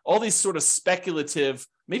skills, all these sort of speculative,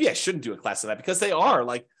 maybe I shouldn't do a class on that because they are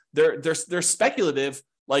like, they're speculative.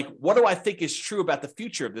 Like, what do I think is true about the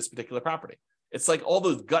future of this particular property? It's like all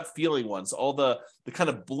those gut feeling ones, all the kind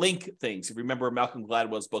of blink things. If you remember Malcolm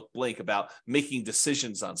Gladwell's book, Blink, about making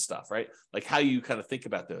decisions on stuff, right? Like how you kind of think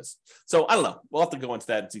about those. So I don't know. We'll have to go into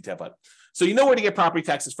that in detail, but so you know where to get property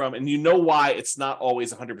taxes from, and you know why it's not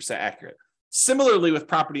always 100% accurate. Similarly with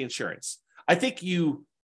property insurance, I think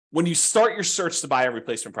when you start your search to buy a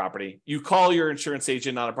replacement property, you call your insurance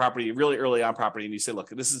agent on a property really early on property, and you say, look,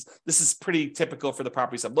 this is pretty typical for the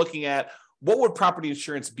properties I'm looking at. What would property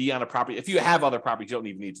insurance be on a property? If you have other properties, you don't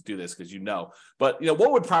even need to do this because but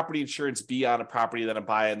what would property insurance be on a property that I'm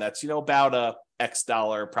buying that's, about a X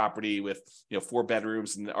dollar property with, 4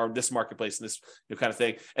 bedrooms or this marketplace and this kind of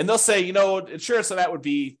thing. And they'll say, insurance on that would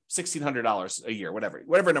be $1,600 a year,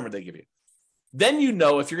 whatever number they give you. Then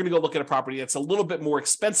if you're going to go look at a property that's a little bit more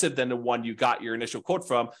expensive than the one you got your initial quote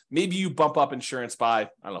from, maybe you bump up insurance by,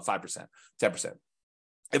 5%, 10%.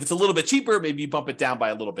 If it's a little bit cheaper, maybe you bump it down by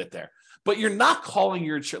a little bit there. But you're not calling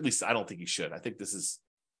your insurance, at least I don't think you should. I think this is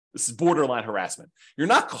borderline harassment. You're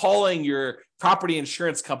not calling your property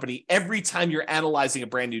insurance company every time you're analyzing a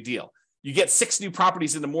brand new deal. You get 6 new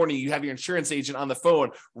properties in the morning, you have your insurance agent on the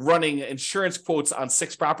phone running insurance quotes on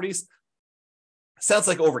 6 properties. Sounds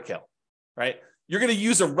like overkill, right? You're going to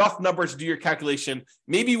use a rough number to do your calculation.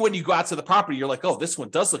 Maybe when you go out to the property, you're like, oh, this one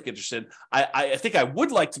does look interesting. I think I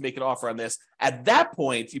would like to make an offer on this. At that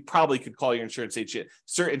point, you probably could call your insurance agent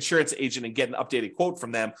and get an updated quote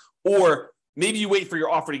from them. Or maybe you wait for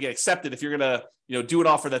your offer to get accepted. If you're going to do an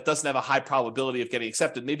offer that doesn't have a high probability of getting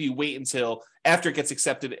accepted, maybe you wait until after it gets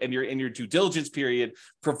accepted and you're in your due diligence period,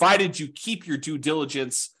 provided you keep your due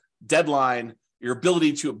diligence deadline, your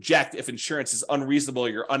ability to object if insurance is unreasonable or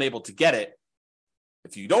you're unable to get it.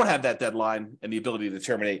 If you don't have that deadline and the ability to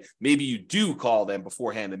terminate, maybe you do call them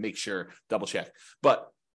beforehand and make sure, double check. But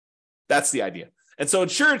that's the idea. And so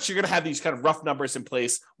insurance, you're going to have these kind of rough numbers in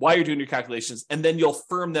place while you're doing your calculations, and then you'll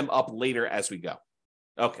firm them up later as we go.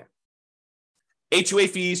 Okay. HOA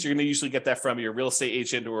fees, you're going to usually get that from your real estate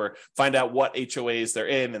agent or find out what HOAs they're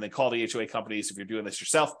in and then call the HOA companies if you're doing this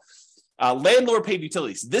yourself. Landlord paid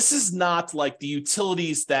utilities. This is not like the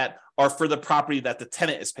utilities that are for the property that the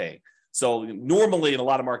tenant is paying. So normally in a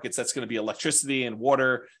lot of markets, that's going to be electricity and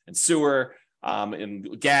water and sewer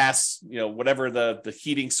and gas, whatever the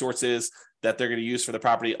heating source is that they're going to use for the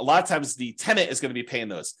property. A lot of times the tenant is going to be paying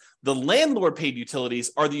those. The landlord paid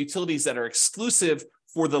utilities are the utilities that are exclusive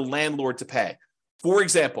for the landlord to pay. For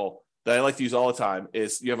example, that I like to use all the time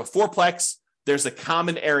is you have a fourplex. There's a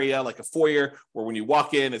common area like a foyer where when you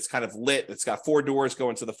walk in, it's kind of lit. It's got 4 doors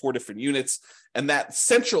going to the 4 different units. And that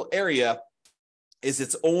central area is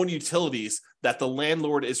its own utilities that the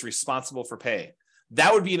landlord is responsible for paying.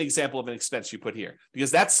 That would be an example of an expense you put here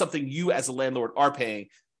because that's something you as a landlord are paying.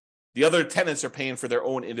 The other tenants are paying for their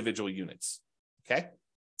own individual units, okay?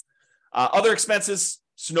 Other expenses,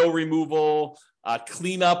 snow removal,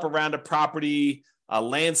 cleanup around a property,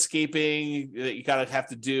 landscaping that you kind of have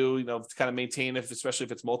to do, to kind of maintain it, especially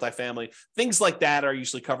if it's multifamily. Things like that are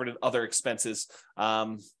usually covered in other expenses.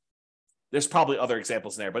 There's probably other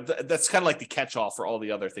examples in there, but that's kind of like the catch-all for all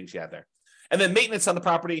the other things you have there. And then maintenance on the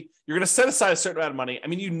property, you're going to set aside a certain amount of money. I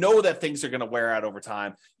mean, you know that things are going to wear out over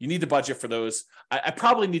time. You need to budget for those. I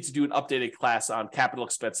probably need to do an updated class on capital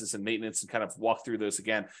expenses and maintenance and kind of walk through those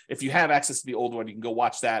again. If you have access to the old one, you can go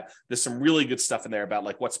watch that. There's some really good stuff in there about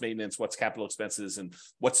like what's maintenance, what's capital expenses, and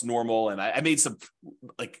what's normal. And I made some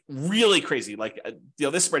like really crazy, like,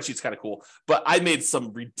 this spreadsheet's kind of cool, but I made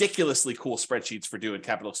some ridiculously cool spreadsheets for doing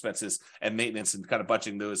capital expenses and maintenance and kind of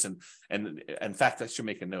budgeting those. And in fact, I should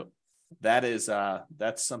make a note. That's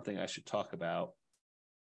something I should talk about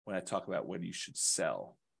when I talk about when you should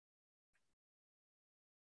sell.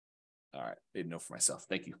 All right, made a note for myself.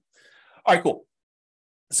 Thank you. All right, cool.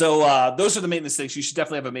 So those are the maintenance things. You should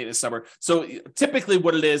definitely have a maintenance number. So typically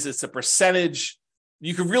what it is, it's a percentage.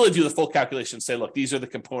 You can really do the full calculation and say, look, these are the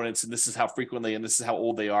components and this is how frequently and this is how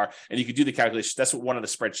old they are. And you could do the calculation. That's what one of the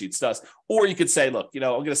spreadsheets does. Or you could say, look, I'm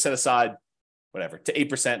going to set aside whatever, to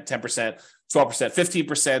 8%, 10%, 12%,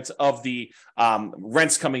 15% of the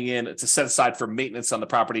rents coming in to set aside for maintenance on the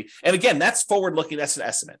property. And again, that's forward-looking. That's an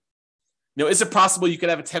estimate. Is it possible you could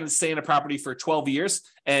have a tenant stay in a property for 12 years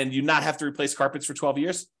and you not have to replace carpets for 12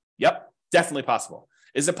 years? Yep, definitely possible.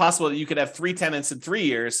 Is it possible that you could have 3 tenants in 3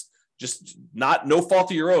 years, just no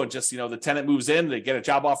fault of your own, just, the tenant moves in, they get a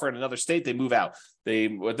job offer in another state, they move out.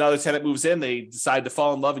 Another tenant moves in, they decide to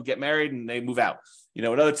fall in love and get married and they move out.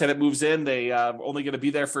 Another tenant moves in, they only going to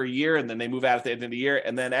be there for a year and then they move out at the end of the year.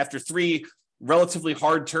 And then after 3 relatively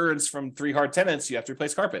hard turns from 3 hard tenants, you have to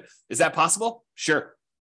replace carpet. Is that possible? Sure.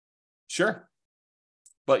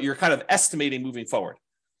 But you're kind of estimating moving forward.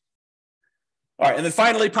 All right. And then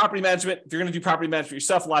finally, property management. If you're going to do property management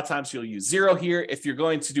yourself, a lot of times you'll use 0 here. If you're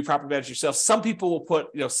going to do property management yourself, some people will put,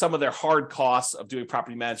 some of their hard costs of doing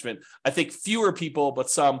property management. I think fewer people, but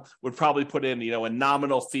some would probably put in, a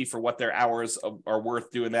nominal fee for what their hours are worth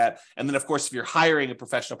doing that. And then of course, if you're hiring a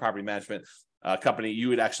professional property management company, you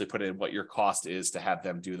would actually put in what your cost is to have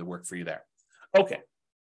them do the work for you there. Okay.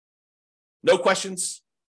 No questions,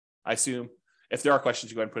 I assume. If there are questions,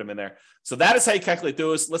 you go ahead and put them in there. So that is how you calculate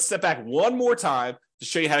those. Let's step back one more time to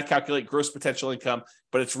show you how to calculate gross potential income,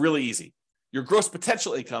 but it's really easy. Your gross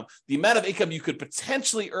potential income, the amount of income you could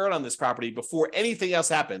potentially earn on this property before anything else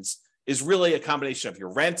happens, is really a combination of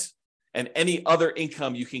your rent and any other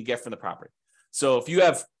income you can get from the property. So if you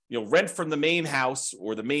have, rent from the main house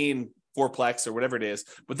or the main fourplex or whatever it is,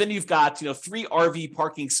 but then you've got, 3 RV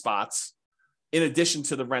parking spots in addition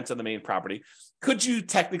to the rent on the main property. Could you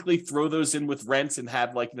technically throw those in with rent and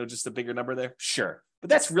have just a bigger number there? Sure. But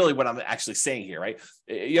that's really what I'm actually saying here, right?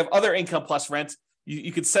 You have other income plus rent.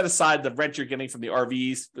 You could set aside the rent you're getting from the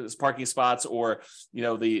RVs, those parking spots, or,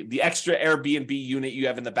 the extra Airbnb unit you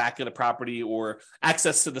have in the back of the property, or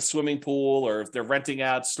access to the swimming pool, or if they're renting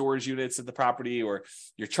out storage units at the property, or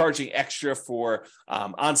you're charging extra for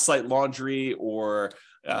on-site laundry, or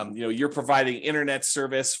you're providing internet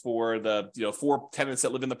service for the 4 tenants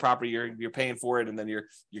that live in the property. You're paying for it, and then you're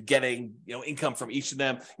getting income from each of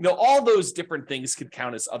them. All those different things could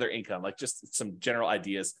count as other income, like just some general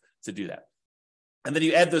ideas to do that. And then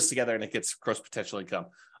you add those together, and it gets gross potential income.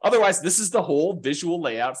 Otherwise, this is the whole visual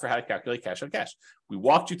layout for how to calculate cash on cash. We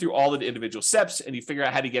walked you through all of the individual steps, and you figure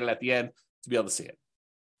out how to get it at the end to be able to see it.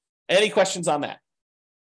 Any questions on that?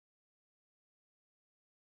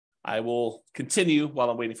 I will continue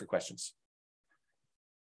while I'm waiting for questions.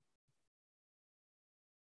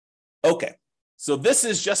 Okay, so this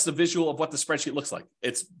is just a visual of what the spreadsheet looks like.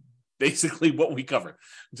 It's basically what we cover.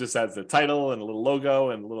 It just has the title and a little logo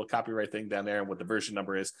and a little copyright thing down there and what the version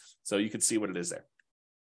number is, so you can see what it is there.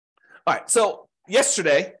 All right, so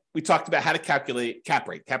yesterday we talked about how to calculate cap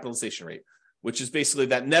rate, capitalization rate, which is basically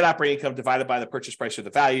that net operating income divided by the purchase price or the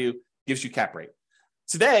value gives you cap rate.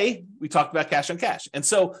 Today, we talked about cash on cash. And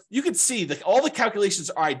so you can see that all the calculations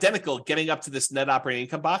are identical getting up to this net operating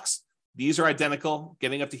income box. These are identical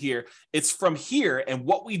getting up to here. It's from here and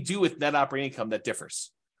what we do with net operating income that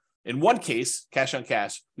differs. In one case, cash on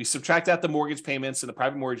cash, we subtract out the mortgage payments and the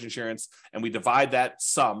private mortgage insurance, and we divide that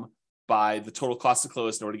sum by the total cost to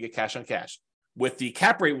close in order to get cash on cash. With the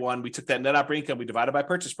cap rate one, we took that net operating income, we divided by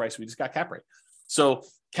purchase price, we just got cap rate. So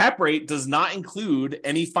cap rate does not include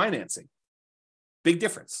any financing. Big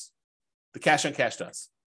difference. The cash on cash does.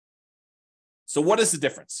 So what is the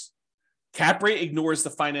difference? Cap rate ignores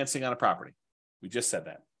the financing on a property. We just said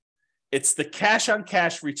that. It's the cash on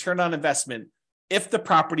cash return on investment if the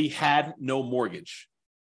property had no mortgage.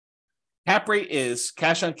 Cap rate is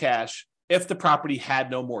cash on cash if the property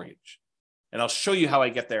had no mortgage. And I'll show you how I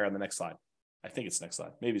get there on the next slide. I think it's next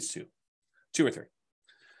slide. Maybe it's 2 or 3.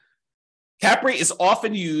 Cap rate is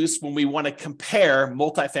often used when we want to compare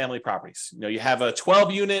multifamily properties. You have a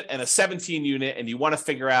 12 unit and a 17 unit, and you want to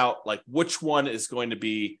figure out which one is going to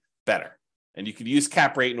be better. And you can use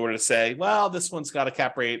cap rate in order to say, well, this one's got a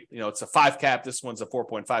cap rate, it's a 5 cap, this one's a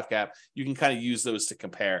 4.5 cap. You can kind of use those to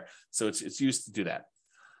compare. So it's used to do that.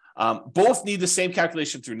 Both need the same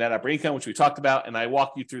calculation through net operating income, which we talked about, and I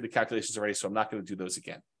walked you through the calculations already, so I'm not going to do those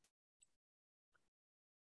again.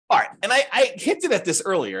 All right, and I hinted at this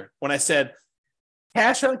earlier when I said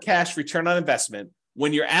cash on cash return on investment,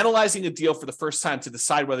 when you're analyzing a deal for the first time to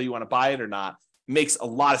decide whether you want to buy it or not, makes a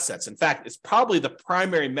lot of sense. In fact, it's probably the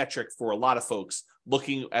primary metric for a lot of folks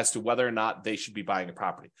looking as to whether or not they should be buying a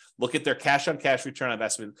property. Look at their cash on cash return on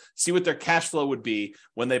investment, see what their cash flow would be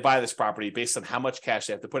when they buy this property based on how much cash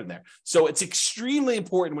they have to put in there. So it's extremely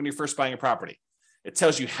important when you're first buying a property. It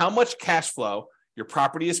tells you how much cash flow your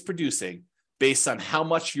property is producing based on how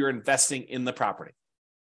much you're investing in the property.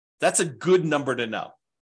 That's a good number to know.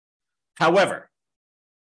 However,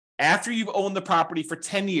 after you've owned the property for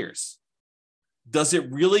 10 years, does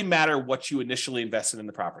it really matter what you initially invested in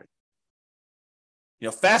the property?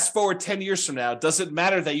 Fast forward 10 years from now, does it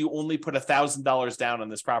matter that you only put $1,000 down on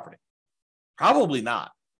this property? Probably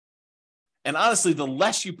not. And honestly, the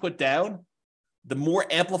less you put down, the more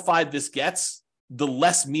amplified this gets, the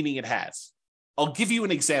less meaning it has. I'll give you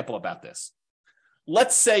an example about this.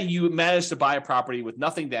 Let's say you managed to buy a property with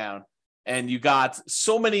nothing down, and you got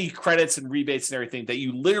so many credits and rebates and everything that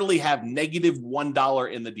you literally have negative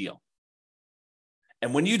 $1 in the deal.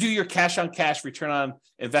 And when you do your cash on cash return on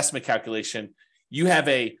investment calculation, you have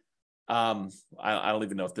I don't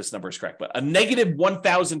even know if this number is correct, but a negative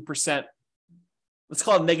 1,000%, let's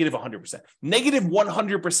call it negative 100%, negative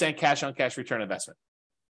 100% cash on cash return on investment.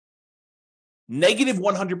 Negative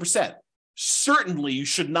 100%. Certainly you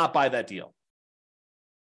should not buy that deal.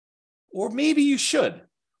 Or maybe you should.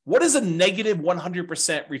 What does a negative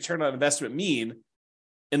 100% return on investment mean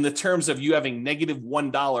in the terms of you having negative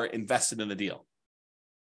 $1 invested in the deal?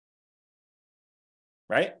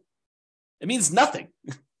 Right? It means nothing.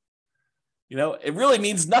 It really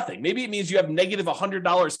means nothing. Maybe it means you have negative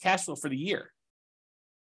 $100 cash flow for the year.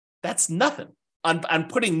 That's nothing. On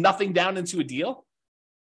putting nothing down into a deal,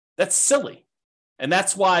 that's silly. And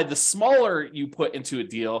that's why the smaller you put into a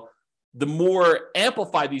deal, the more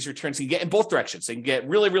amplified these returns can get in both directions. They can get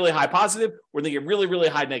really, really high positive, or they get really, really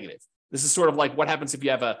high negative. This is sort of like what happens if you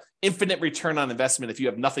have an infinite return on investment if you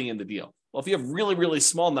have nothing in the deal. Well, if you have really, really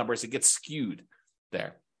small numbers, it gets skewed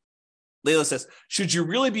there. Layla says, should you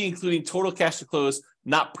really be including total cash to close,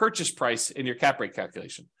 not purchase price in your cap rate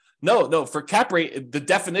calculation? No. For cap rate, the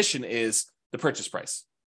definition is the purchase price.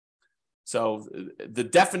 So the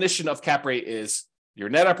definition of cap rate is your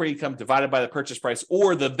net operating income divided by the purchase price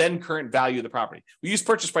or the then current value of the property. We use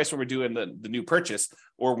purchase price when we're doing the new purchase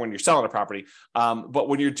or when you're selling a property. But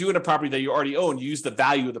when you're doing a property that you already own, you use the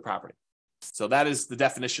value of the property. So that is the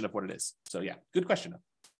definition of what it is. So yeah, good question.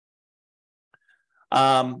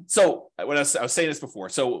 So when I was saying this before,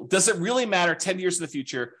 so does it really matter 10 years in the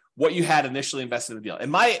future what you had initially invested in the deal? And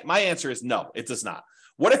my answer is no, it does not.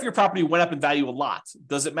 What if your property went up in value a lot?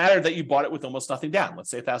 Does it matter that you bought it with almost nothing down? Let's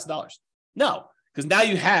say $1,000. No, because now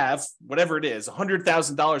you have whatever it is,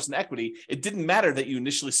 $100,000 in equity. It didn't matter that you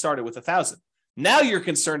initially started with $1,000. Now you're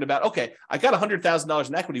concerned about, okay, I got $100,000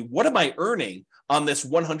 in equity. What am I earning on this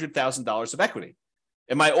 $100,000 of equity?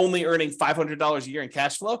 Am I only earning $500 a year in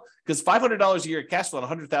cash flow? Because $500 a year in cash flow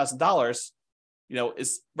on $100,000,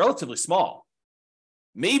 is relatively small.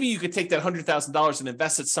 Maybe you could take that $100,000 and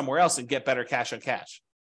invest it somewhere else and get better cash on cash,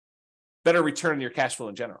 better return on your cash flow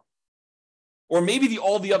in general. Or maybe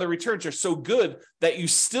all the other returns are so good that you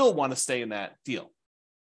still want to stay in that deal,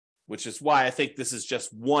 which is why I think this is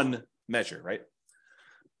just one measure, right?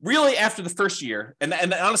 Really, after the first year, and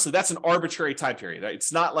honestly, that's an arbitrary time period. Right?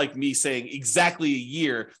 It's not like me saying exactly a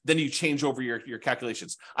year, then you change over your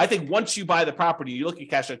calculations. I think once you buy the property, you look at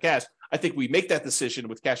cash on cash, I think we make that decision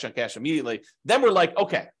with cash on cash immediately. Then we're like,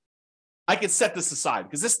 okay, I can set this aside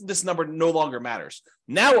because this number no longer matters.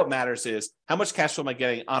 Now what matters is how much cash flow am I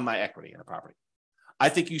getting on my equity in a property? I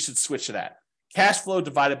think you should switch to that. Cash flow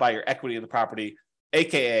divided by your equity in the property,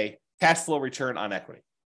 AKA cash flow return on equity.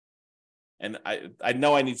 And I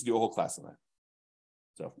know I need to do a whole class on that.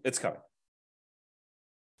 So it's coming.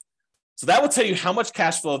 So that will tell you how much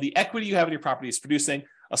cash flow the equity you have in your property is producing.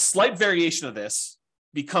 A slight variation of this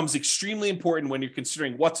becomes extremely important when you're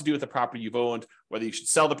considering what to do with the property you've owned, whether you should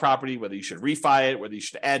sell the property, whether you should refi it, whether you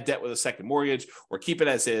should add debt with a second mortgage or keep it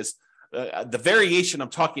as is. The variation I'm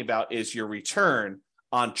talking about is your return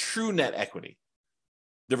on true net equity.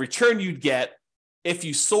 The return you'd get if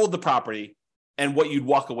you sold the property and what you'd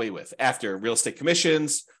walk away with after real estate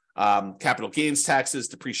commissions, capital gains taxes,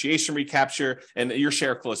 depreciation recapture, and your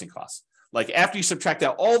share of closing costs. Like after you subtract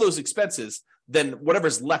out all those expenses, then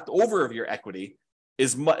whatever's left over of your equity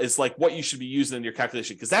is like what you should be using in your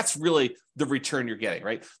calculation, because that's really the return you're getting,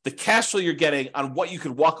 right? The cash flow you're getting on what you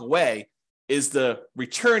could walk away is the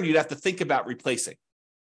return you'd have to think about replacing.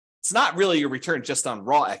 It's not really your return just on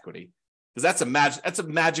raw equity, because that's a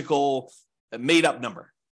magical made up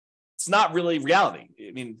number. It's not really reality.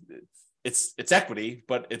 I mean, it's equity,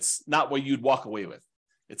 but it's not what you'd walk away with.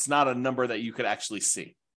 It's not a number that you could actually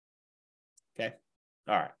see. Okay.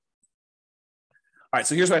 All right.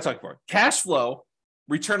 So here's what I'm talking about. Cash flow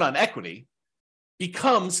return on equity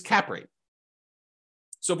becomes cap rate.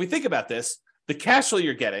 So if we think about this, the cash flow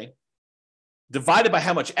you're getting divided by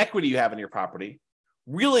how much equity you have in your property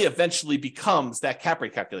really eventually becomes that cap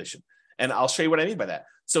rate calculation. And I'll show you what I mean by that.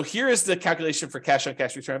 So here is the calculation for cash on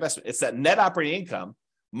cash return on investment. It's that net operating income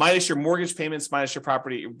minus your mortgage payments, minus your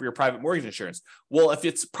private mortgage insurance. Well, if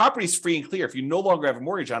it's property's free and clear, if you no longer have a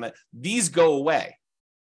mortgage on it, these go away.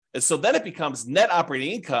 And so then it becomes net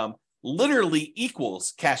operating income literally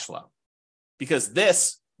equals cash flow, because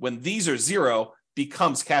this, when these are zero,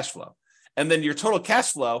 becomes cash flow. And then your total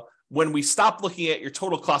cash flow, when we stop looking at your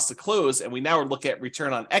total cost to close and we now look at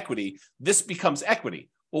return on equity, this becomes equity.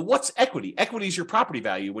 Well, what's equity? Equity is your property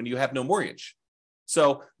value when you have no mortgage.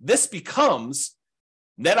 So this becomes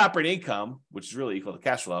net operating income, which is really equal to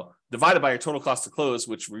cash flow, divided by your total cost to close,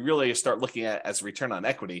 which we really start looking at as return on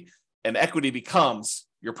equity. And equity becomes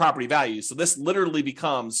your property value. So this literally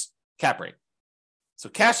becomes cap rate. So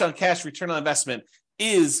cash on cash return on investment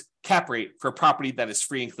is cap rate for a property that is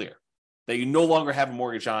free and clear, that you no longer have a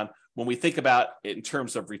mortgage on when we think about it in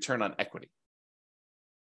terms of return on equity.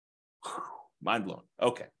 Mind blown.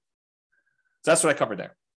 Okay. So that's what I covered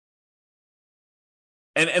there.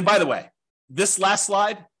 And by the way, this last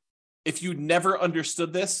slide, if you never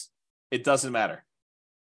understood this, it doesn't matter.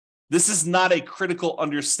 This is not a critical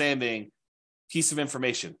understanding piece of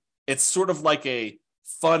information. It's sort of like a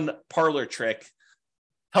fun parlor trick,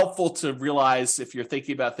 helpful to realize if you're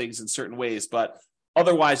thinking about things in certain ways, but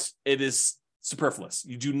otherwise it is superfluous.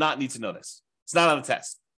 You do not need to know this. It's not on the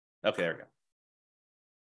test. Okay, there we go.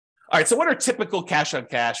 All right, so what are typical cash on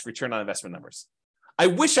cash return on investment numbers? I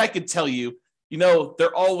wish I could tell you,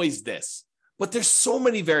 they're always this, but there's so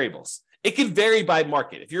many variables. It can vary by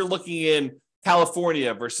market. If you're looking in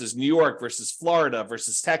California versus New York versus Florida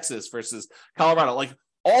versus Texas versus Colorado, like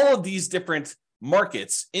all of these different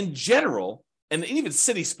markets in general, and even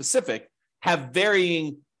city specific, have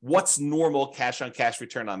varying what's normal cash on cash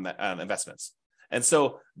return on investments. And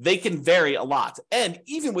so they can vary a lot. And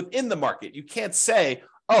even within the market, you can't say,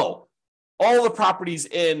 oh, all the properties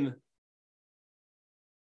in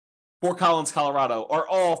Fort Collins, Colorado are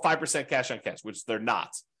all 5% cash on cash, which they're not.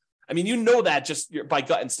 I mean, you know that just by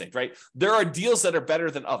gut instinct, right? There are deals that are better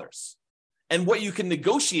than others. And what you can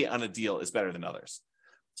negotiate on a deal is better than others.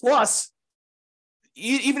 Plus,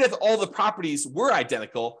 even if all the properties were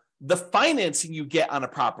identical, the financing you get on a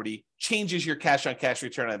property changes your cash on cash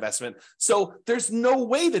return on investment. So there's no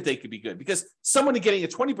way that they could be good, because someone getting a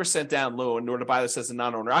 20% down loan in order to buy this as a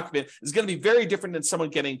non-owner occupant is going to be very different than someone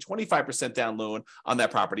getting 25% down loan on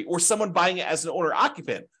that property, or someone buying it as an owner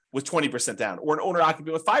occupant with 20% down, or an owner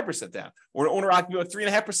occupant with 5% down, or an owner occupant with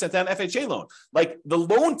 3.5% down FHA loan. Like the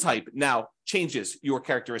loan type now changes your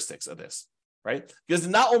characteristics of this, right? Because it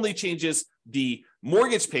not only changes the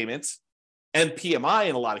mortgage payments and PMI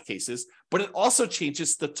in a lot of cases, but it also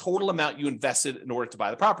changes the total amount you invested in order to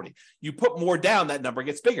buy the property. You put more down, that number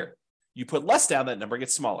gets bigger. You put less down, that number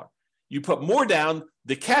gets smaller. You put more down,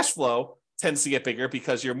 the cash flow tends to get bigger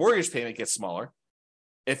because your mortgage payment gets smaller.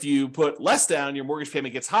 If you put less down, your mortgage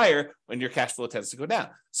payment gets higher when your cash flow tends to go down.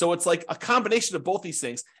 So it's like a combination of both these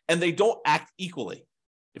things, and they don't act equally.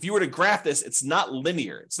 If you were to graph this, it's not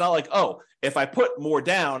linear. It's not like, oh, if I put more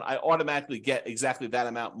down, I automatically get exactly that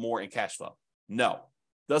amount more in cash flow. No,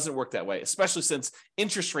 doesn't work that way, especially since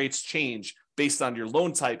interest rates change based on your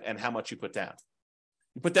loan type and how much you put down.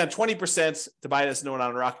 You put down 20% to buy it as a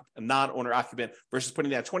non-owner occupant versus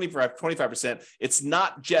putting down 25%. It's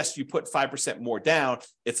not just you put 5% more down.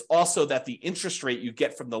 It's also that the interest rate you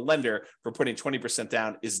get from the lender for putting 20%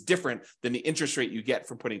 down is different than the interest rate you get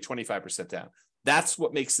from putting 25% down. That's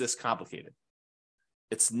what makes this complicated.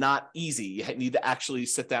 It's not easy. You need to actually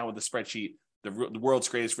sit down with a spreadsheet, the world's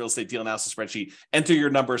greatest real estate deal analysis spreadsheet, enter your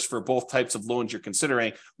numbers for both types of loans you're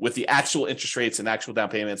considering with the actual interest rates and actual down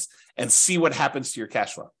payments, and see what happens to your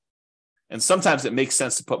cash flow. And sometimes it makes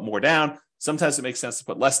sense to put more down. Sometimes it makes sense to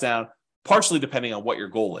put less down, partially depending on what your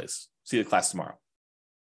goal is. See the class tomorrow.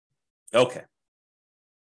 Okay.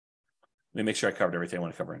 Let me make sure I covered everything I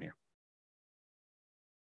want to cover in here.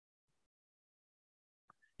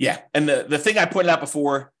 Yeah, and the thing I pointed out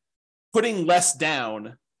before, putting less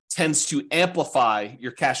down tends to amplify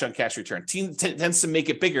your cash on cash return, tends to make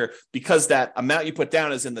it bigger because that amount you put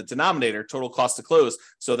down is in the denominator, total cost to close.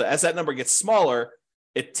 So that as that number gets smaller,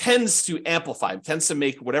 it tends to amplify, it tends to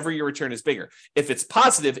make whatever your return is bigger. If it's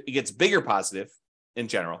positive, it gets bigger positive in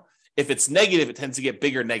general. If it's negative, it tends to get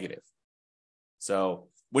bigger negative. So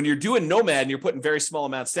when you're doing Nomad and you're putting very small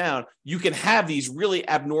amounts down, you can have these really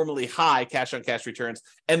abnormally high cash on cash returns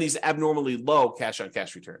and these abnormally low cash on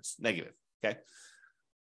cash returns, negative, okay?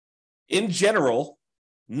 In general,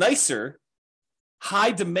 nicer,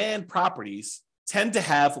 high demand properties tend to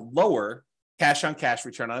have lower cash on cash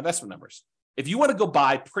return on investment numbers. If you want to go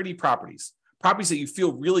buy pretty properties that you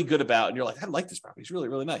feel really good about, and you're like, I like this property, it's really,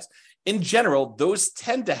 really nice. In general, those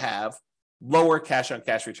tend to have lower cash on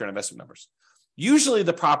cash return investment numbers. Usually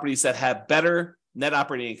the properties that have better net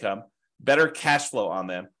operating income, better cash flow on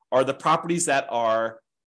them are the properties that are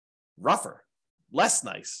rougher, less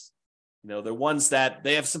nice. They're ones that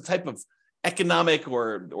they have some type of economic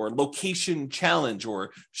or location challenge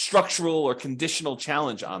or structural or conditional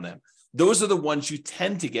challenge on them. Those are the ones you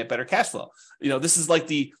tend to get better cash flow. This is like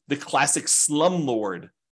the classic slumlord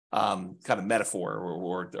kind of metaphor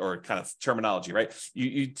or kind of terminology, right?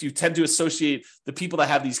 You tend to associate the people that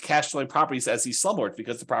have these cash flowing properties as these slumlords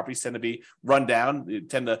because the properties tend to be run down. You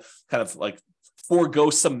tend to kind of like forego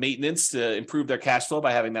some maintenance to improve their cash flow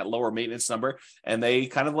by having that lower maintenance number. And they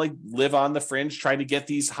kind of like live on the fringe trying to get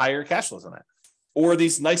these higher cash flows on that. Or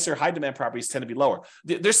these nicer high demand properties tend to be lower.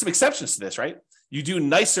 There's some exceptions to this, right? You do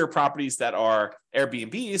nicer properties that are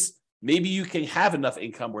Airbnbs, maybe you can have enough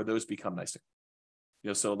income where those become nicer.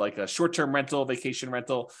 So like a short-term rental, vacation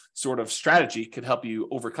rental sort of strategy could help you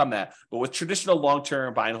overcome that. But with traditional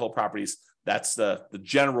long-term buy and hold properties, that's the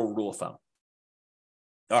general rule of thumb.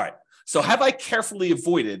 All right. So have I carefully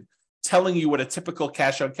avoided telling you what a typical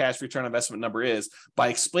cash on cash return on investment number is by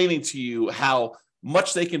explaining to you how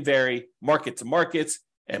much they can vary market to market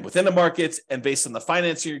and within the markets and based on the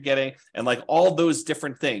financing you're getting and like all those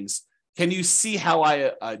different things? Can you see how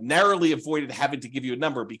I narrowly avoided having to give you a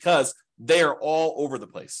number because they are all over the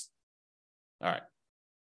place? All right.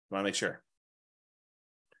 I want to make sure.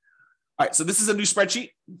 All right. So this is a new spreadsheet.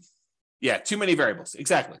 Yeah, too many variables.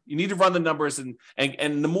 Exactly. You need to run the numbers and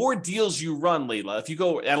the more deals you run, Layla, if you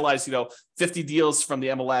go analyze, 50 deals from the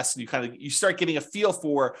MLS and you start getting a feel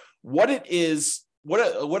for what it is,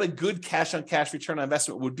 what a good cash on cash return on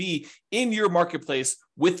investment would be in your marketplace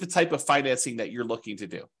with the type of financing that you're looking to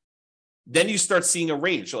do. Then you start seeing a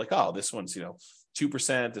range. You're like, oh, this one's,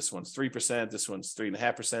 2%, this one's 3%, this one's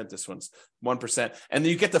 3.5%, this one's 1%. And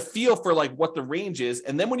then you get the feel for like what the range is.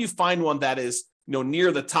 And then when you find one that is,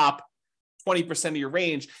 near the top 20% of your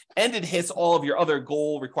range, and it hits all of your other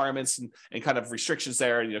goal requirements and kind of restrictions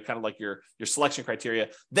there, and kind of like your selection criteria,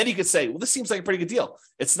 then you could say, well, this seems like a pretty good deal.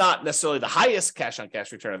 It's not necessarily the highest cash on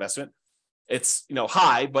cash return investment. It's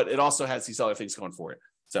high, but it also has these other things going for it.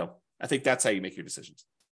 So I think that's how you make your decisions.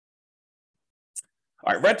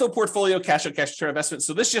 All right, rental portfolio, cash on cash return investment.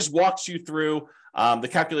 So this just walks you through the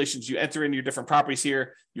calculations. You enter in your different properties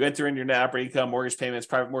here. You enter in your net operating income, mortgage payments,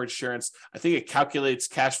 private mortgage insurance. I think it calculates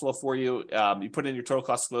cash flow for you. You put in your total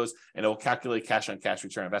cost to close, and it will calculate cash on cash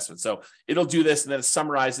return investment. So it'll do this, and then it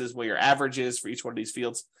summarizes what your average is for each one of these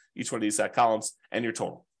fields, each one of these columns, and your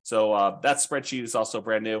total. So that spreadsheet is also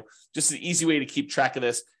brand new. Just an easy way to keep track of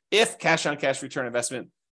this. If cash on cash return investment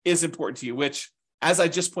is important to you, which, as I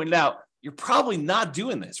just pointed out, you're probably not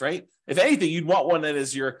doing this, right? If anything, you'd want one that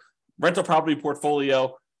is your rental property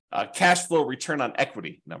portfolio cash flow return on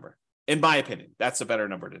equity number. In my opinion, that's a better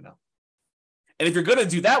number to know. And if you're going to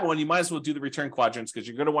do that one, you might as well do the return quadrants because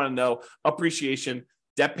you're going to want to know appreciation,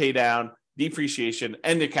 debt pay down, depreciation,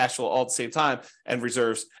 and the cash flow all at the same time, and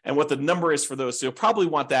reserves, and what the number is for those. So you'll probably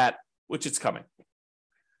want that, which it's coming.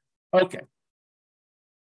 Okay.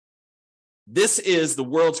 This is the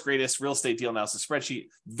world's greatest real estate deal analysis spreadsheet,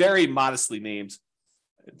 very modestly named.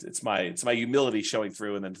 It's my humility showing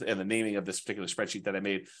through in the naming of this particular spreadsheet that I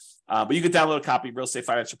made. But you can download a copy,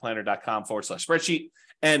 realestatefinancialplanner.com/spreadsheet.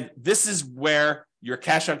 And this is where your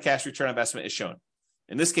cash on cash return on investment is shown.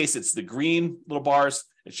 In this case, it's the green little bars.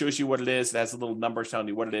 It shows you what it is. It has the little numbers telling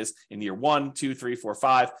you what it is in year 1, 2, 3, 4,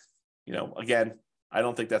 5. Again, I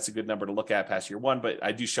don't think that's a good number to look at past year 1, but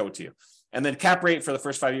I do show it to you. And then cap rate for the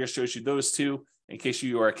first 5 years shows you those two in case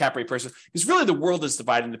you are a cap rate person. Because really the world is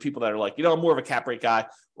divided into people that are like, I'm more of a cap rate guy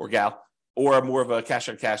or gal, or I'm more of a cash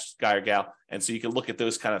on cash guy or gal. And so you can look at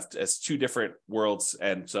those kind of as two different worlds.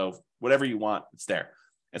 And so whatever you want, it's there.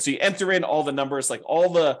 And so you enter in all the numbers, like all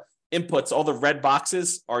the inputs, all the red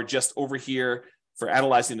boxes are just over here for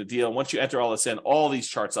analyzing the deal. And once you enter all this in, all these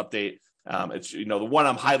charts update. It's the one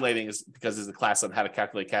I'm highlighting is because there's a class on how to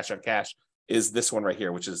calculate cash on cash is this one right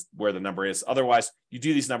here, which is where the number is. Otherwise, you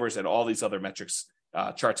do these numbers and all these other metrics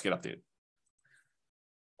charts get updated.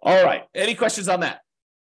 All right. Any questions on that?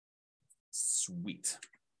 Sweet.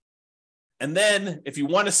 And then if you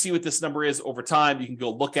want to see what this number is over time, you can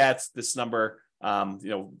go look at this number,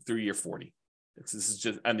 through year 40. This is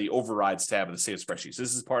just on the overrides tab of the same spreadsheet. So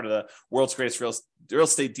this is part of the world's greatest real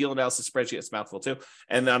estate deal analysis spreadsheet. It's a mouthful too.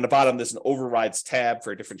 And then on the bottom, there's an overrides tab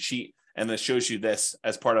for a different sheet. And then it shows you this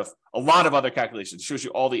as part of a lot of other calculations. It shows you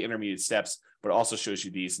all the intermediate steps, but it also shows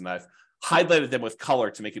you these. And I've highlighted them with color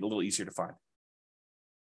to make it a little easier to find.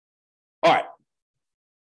 All right.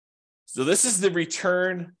 So this is the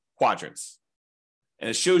return quadrants. And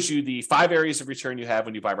it shows you the 5 areas of return you have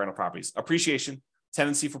when you buy rental properties. Appreciation,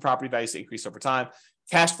 tendency for property values to increase over time.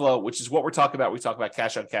 Cash flow, which is what we're talking about. We talk about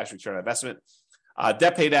cash on cash return on investment.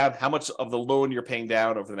 Debt pay down, how much of the loan you're paying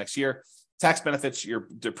down over the next year. Tax benefits, your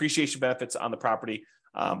depreciation benefits on the property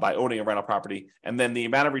by owning a rental property. And then the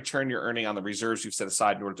amount of return you're earning on the reserves you've set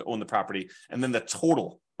aside in order to own the property. And then the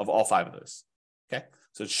total of all 5 of those. Okay,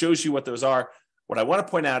 so it shows you what those are. What I want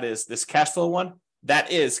to point out is this cash flow one,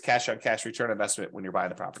 that is cash on cash return on investment when you're buying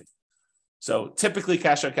the property. So typically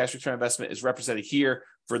cash on cash return on investment is represented here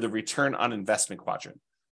for the return on investment quadrant.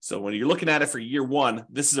 So when you're looking at it for year 1,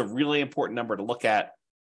 this is a really important number to look at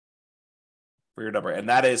for your number. And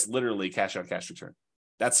that is literally cash on cash return.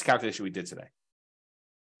 That's the calculation we did today.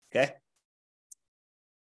 Okay.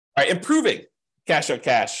 All right. Improving cash on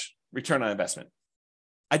cash return on investment.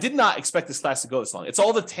 I did not expect this class to go this long. It's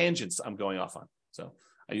all the tangents I'm going off on. So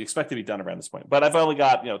I expect to be done around this point, but I've only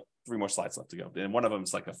got 3 more slides left to go. And one of them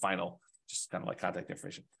is like a final, just kind of like contact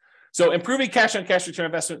information. So improving cash on cash return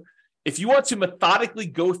on investment. If you want to methodically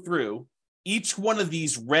go through each one of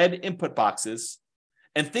these red input boxes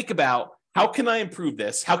and think about how can I improve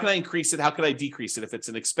this? How can I increase it? How can I decrease it? If it's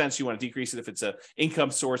an expense, you want to decrease it. If it's an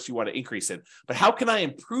income source, you want to increase it. But how can I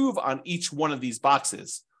improve on each one of these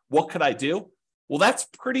boxes? What could I do? Well, that's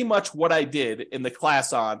pretty much what I did in the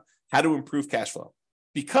class on how to improve cash flow.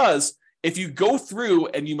 Because if you go through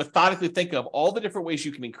and you methodically think of all the different ways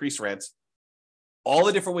you can increase rents, all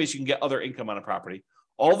the different ways you can get other income on a property,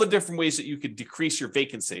 all the different ways that you could decrease your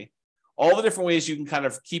vacancy, all the different ways you can kind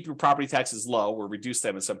of keep your property taxes low or reduce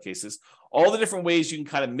them in some cases, all the different ways you can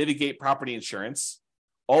kind of mitigate property insurance,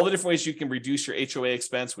 all the different ways you can reduce your HOA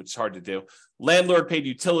expense, which is hard to do, landlord paid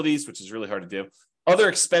utilities, which is really hard to do, other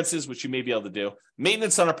expenses, which you may be able to do,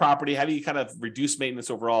 maintenance on a property, how do you kind of reduce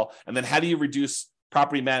maintenance overall, and then how do you reduce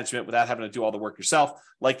property management without having to do all the work yourself?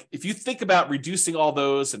 Like if you think about reducing all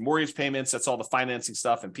those and mortgage payments, that's all the financing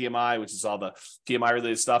stuff, and PMI, which is all the PMI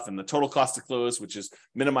related stuff, and the total cost to close, which is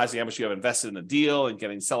minimizing how much you have invested in the deal and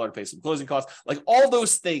getting seller to pay some closing costs, like all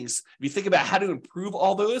those things. If you think about how to improve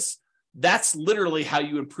all those, that's literally how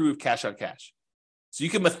you improve cash on cash. So you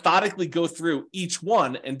can methodically go through each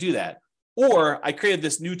one and do that. Or I created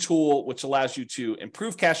this new tool, which allows you to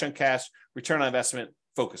improve cash on cash, return on investment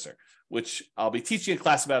focuser, which I'll be teaching a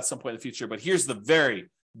class about at some point in the future, but here's the very,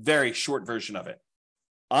 very short version of it.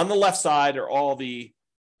 On the left side are all the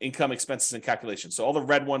income, expenses, and calculations. So all the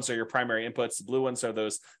red ones are your primary inputs. The blue ones are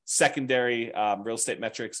those secondary real estate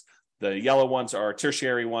metrics. The yellow ones are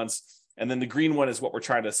tertiary ones. And then the green one is what we're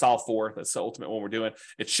trying to solve for. That's the ultimate one we're doing.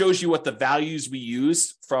 It shows you what the values we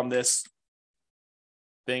used from this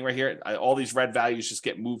thing right here. All these red values just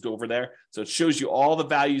get moved over there. So it shows you all the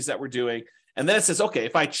values that we're doing. And then it says, okay,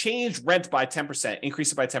 if I change rent by 10%,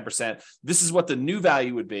 increase it by 10%, this is what the new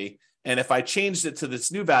value would be. And if I changed it to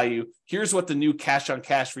this new value, here's what the new cash on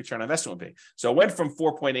cash return on investment would be. So it went from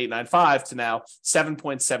 4.895 to now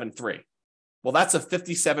 7.73. Well, that's a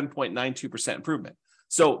 57.92% improvement.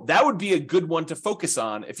 So that would be a good one to focus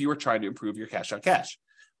on if you were trying to improve your cash on cash.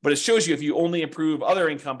 But it shows you if you only improve other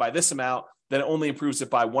income by this amount, then it only improves it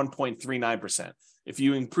by 1.39%. If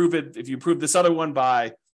you improve this other one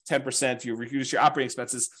by 10%, you reduce your operating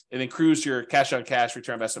expenses, and improves your cash on cash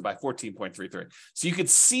return on investment by 14.33. So you could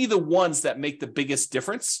see the ones that make the biggest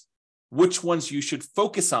difference, which ones you should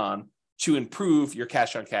focus on to improve your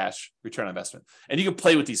cash on cash return on investment. And you can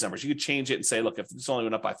play with these numbers. You could change it and say, look, if this only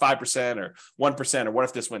went up by 5% or 1%, or what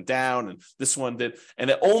if this went down and this one did, and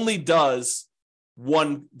it only does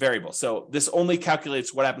one variable. So this only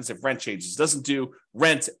calculates what happens if rent changes. It doesn't do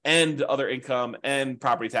rent and other income and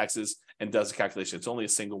property taxes and does a calculation. It's only a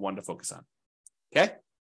single one to focus on. Okay.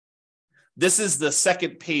 This is the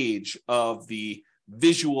second page of the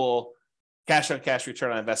visual cash on cash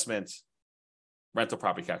return on investment rental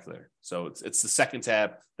property calculator. So it's the second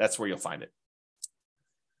tab. That's where you'll find it.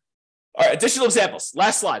 All right, additional examples.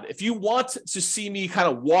 Last slide. If you want to see me kind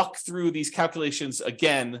of walk through these calculations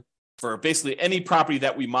again for basically any property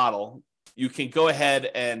that we model, you can go ahead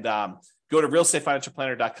and go to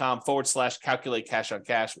realestatefinancialplanner.com/calculate cash on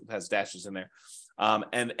cash. It has dashes in there.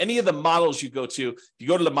 And any of the models you go to, if you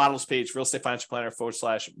go to the models page, Real Estate Financial Planner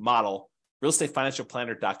 /model,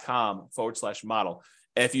 realestatefinancialplanner.com/model.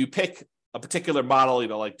 And if you pick a particular model,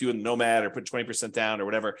 like doing Nomad or put 20% down or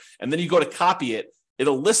whatever, and then you go to copy it,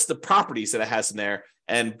 it'll list the properties that it has in there.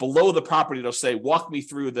 And below the property, it'll say, walk me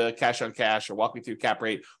through the cash on cash, or walk me through cap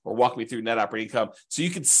rate, or walk me through net operating income. So you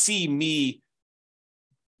can see me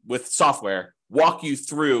with software walk you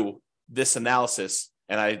through this analysis.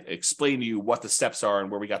 And I explain to you what the steps are and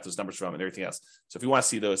where we got those numbers from and everything else. So if you want to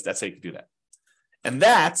see those, that's how you can do that. And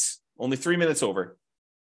that's only 3 minutes over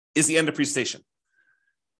is the end of presentation.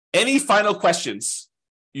 Any final questions?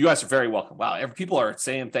 You guys are very welcome. Wow, people are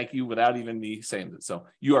saying thank you without even me saying it. So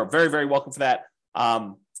you are very, very welcome for that.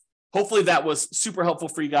 Hopefully that was super helpful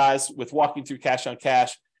for you guys with walking through cash on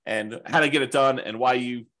cash and how to get it done and why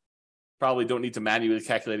you probably don't need to manually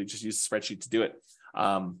calculate it. Just use the spreadsheet to do it.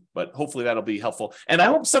 But hopefully that'll be helpful. And I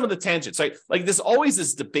hope some of the tangents, like there's always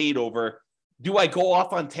this debate over, do I go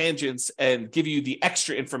off on tangents and give you the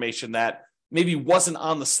extra information that maybe wasn't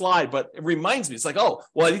on the slide, but it reminds me, it's like, oh,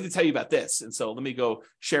 well, I need to tell you about this. And so let me go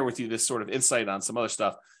share with you this sort of insight on some other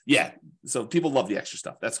stuff. Yeah. So people love the extra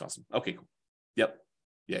stuff. That's awesome. Okay, cool. Yep.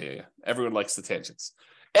 Yeah. Everyone likes the tangents.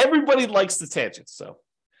 Everybody likes the tangents. So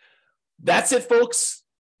that's it, folks.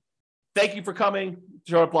 Thank you for coming.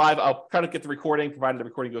 Show up live. I'll try to get the recording, provided the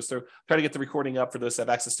recording goes through. Try to get the recording up for those that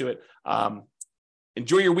have access to it.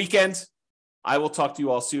 Enjoy your weekend. I will talk to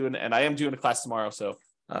you all soon. And I am doing a class tomorrow. So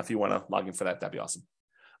if you want to log in for that, that'd be awesome.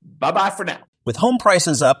 Bye-bye for now. With home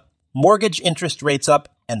prices up, mortgage interest rates up,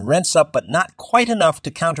 and rents up, but not quite enough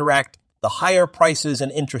to counteract the higher prices and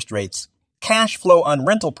interest rates, cash flow on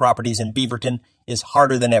rental properties in Beaverton is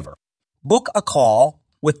harder than ever. Book a call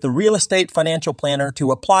with the Real Estate Financial Planner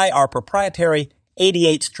to apply our proprietary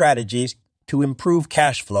 88 strategies to improve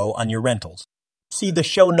cash flow on your rentals. See the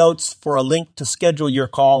show notes for a link to schedule your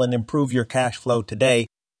call and improve your cash flow today.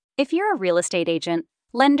 If you're a real estate agent,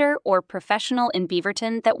 lender, or professional in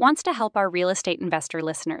Beaverton that wants to help our real estate investor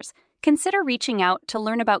listeners, consider reaching out to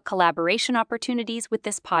learn about collaboration opportunities with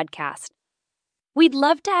this podcast. We'd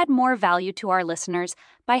love to add more value to our listeners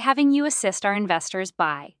by having you assist our investors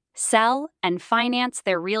buy, sell, and finance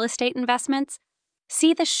their real estate investments.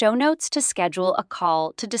 See the show notes to schedule a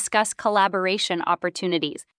call to discuss collaboration opportunities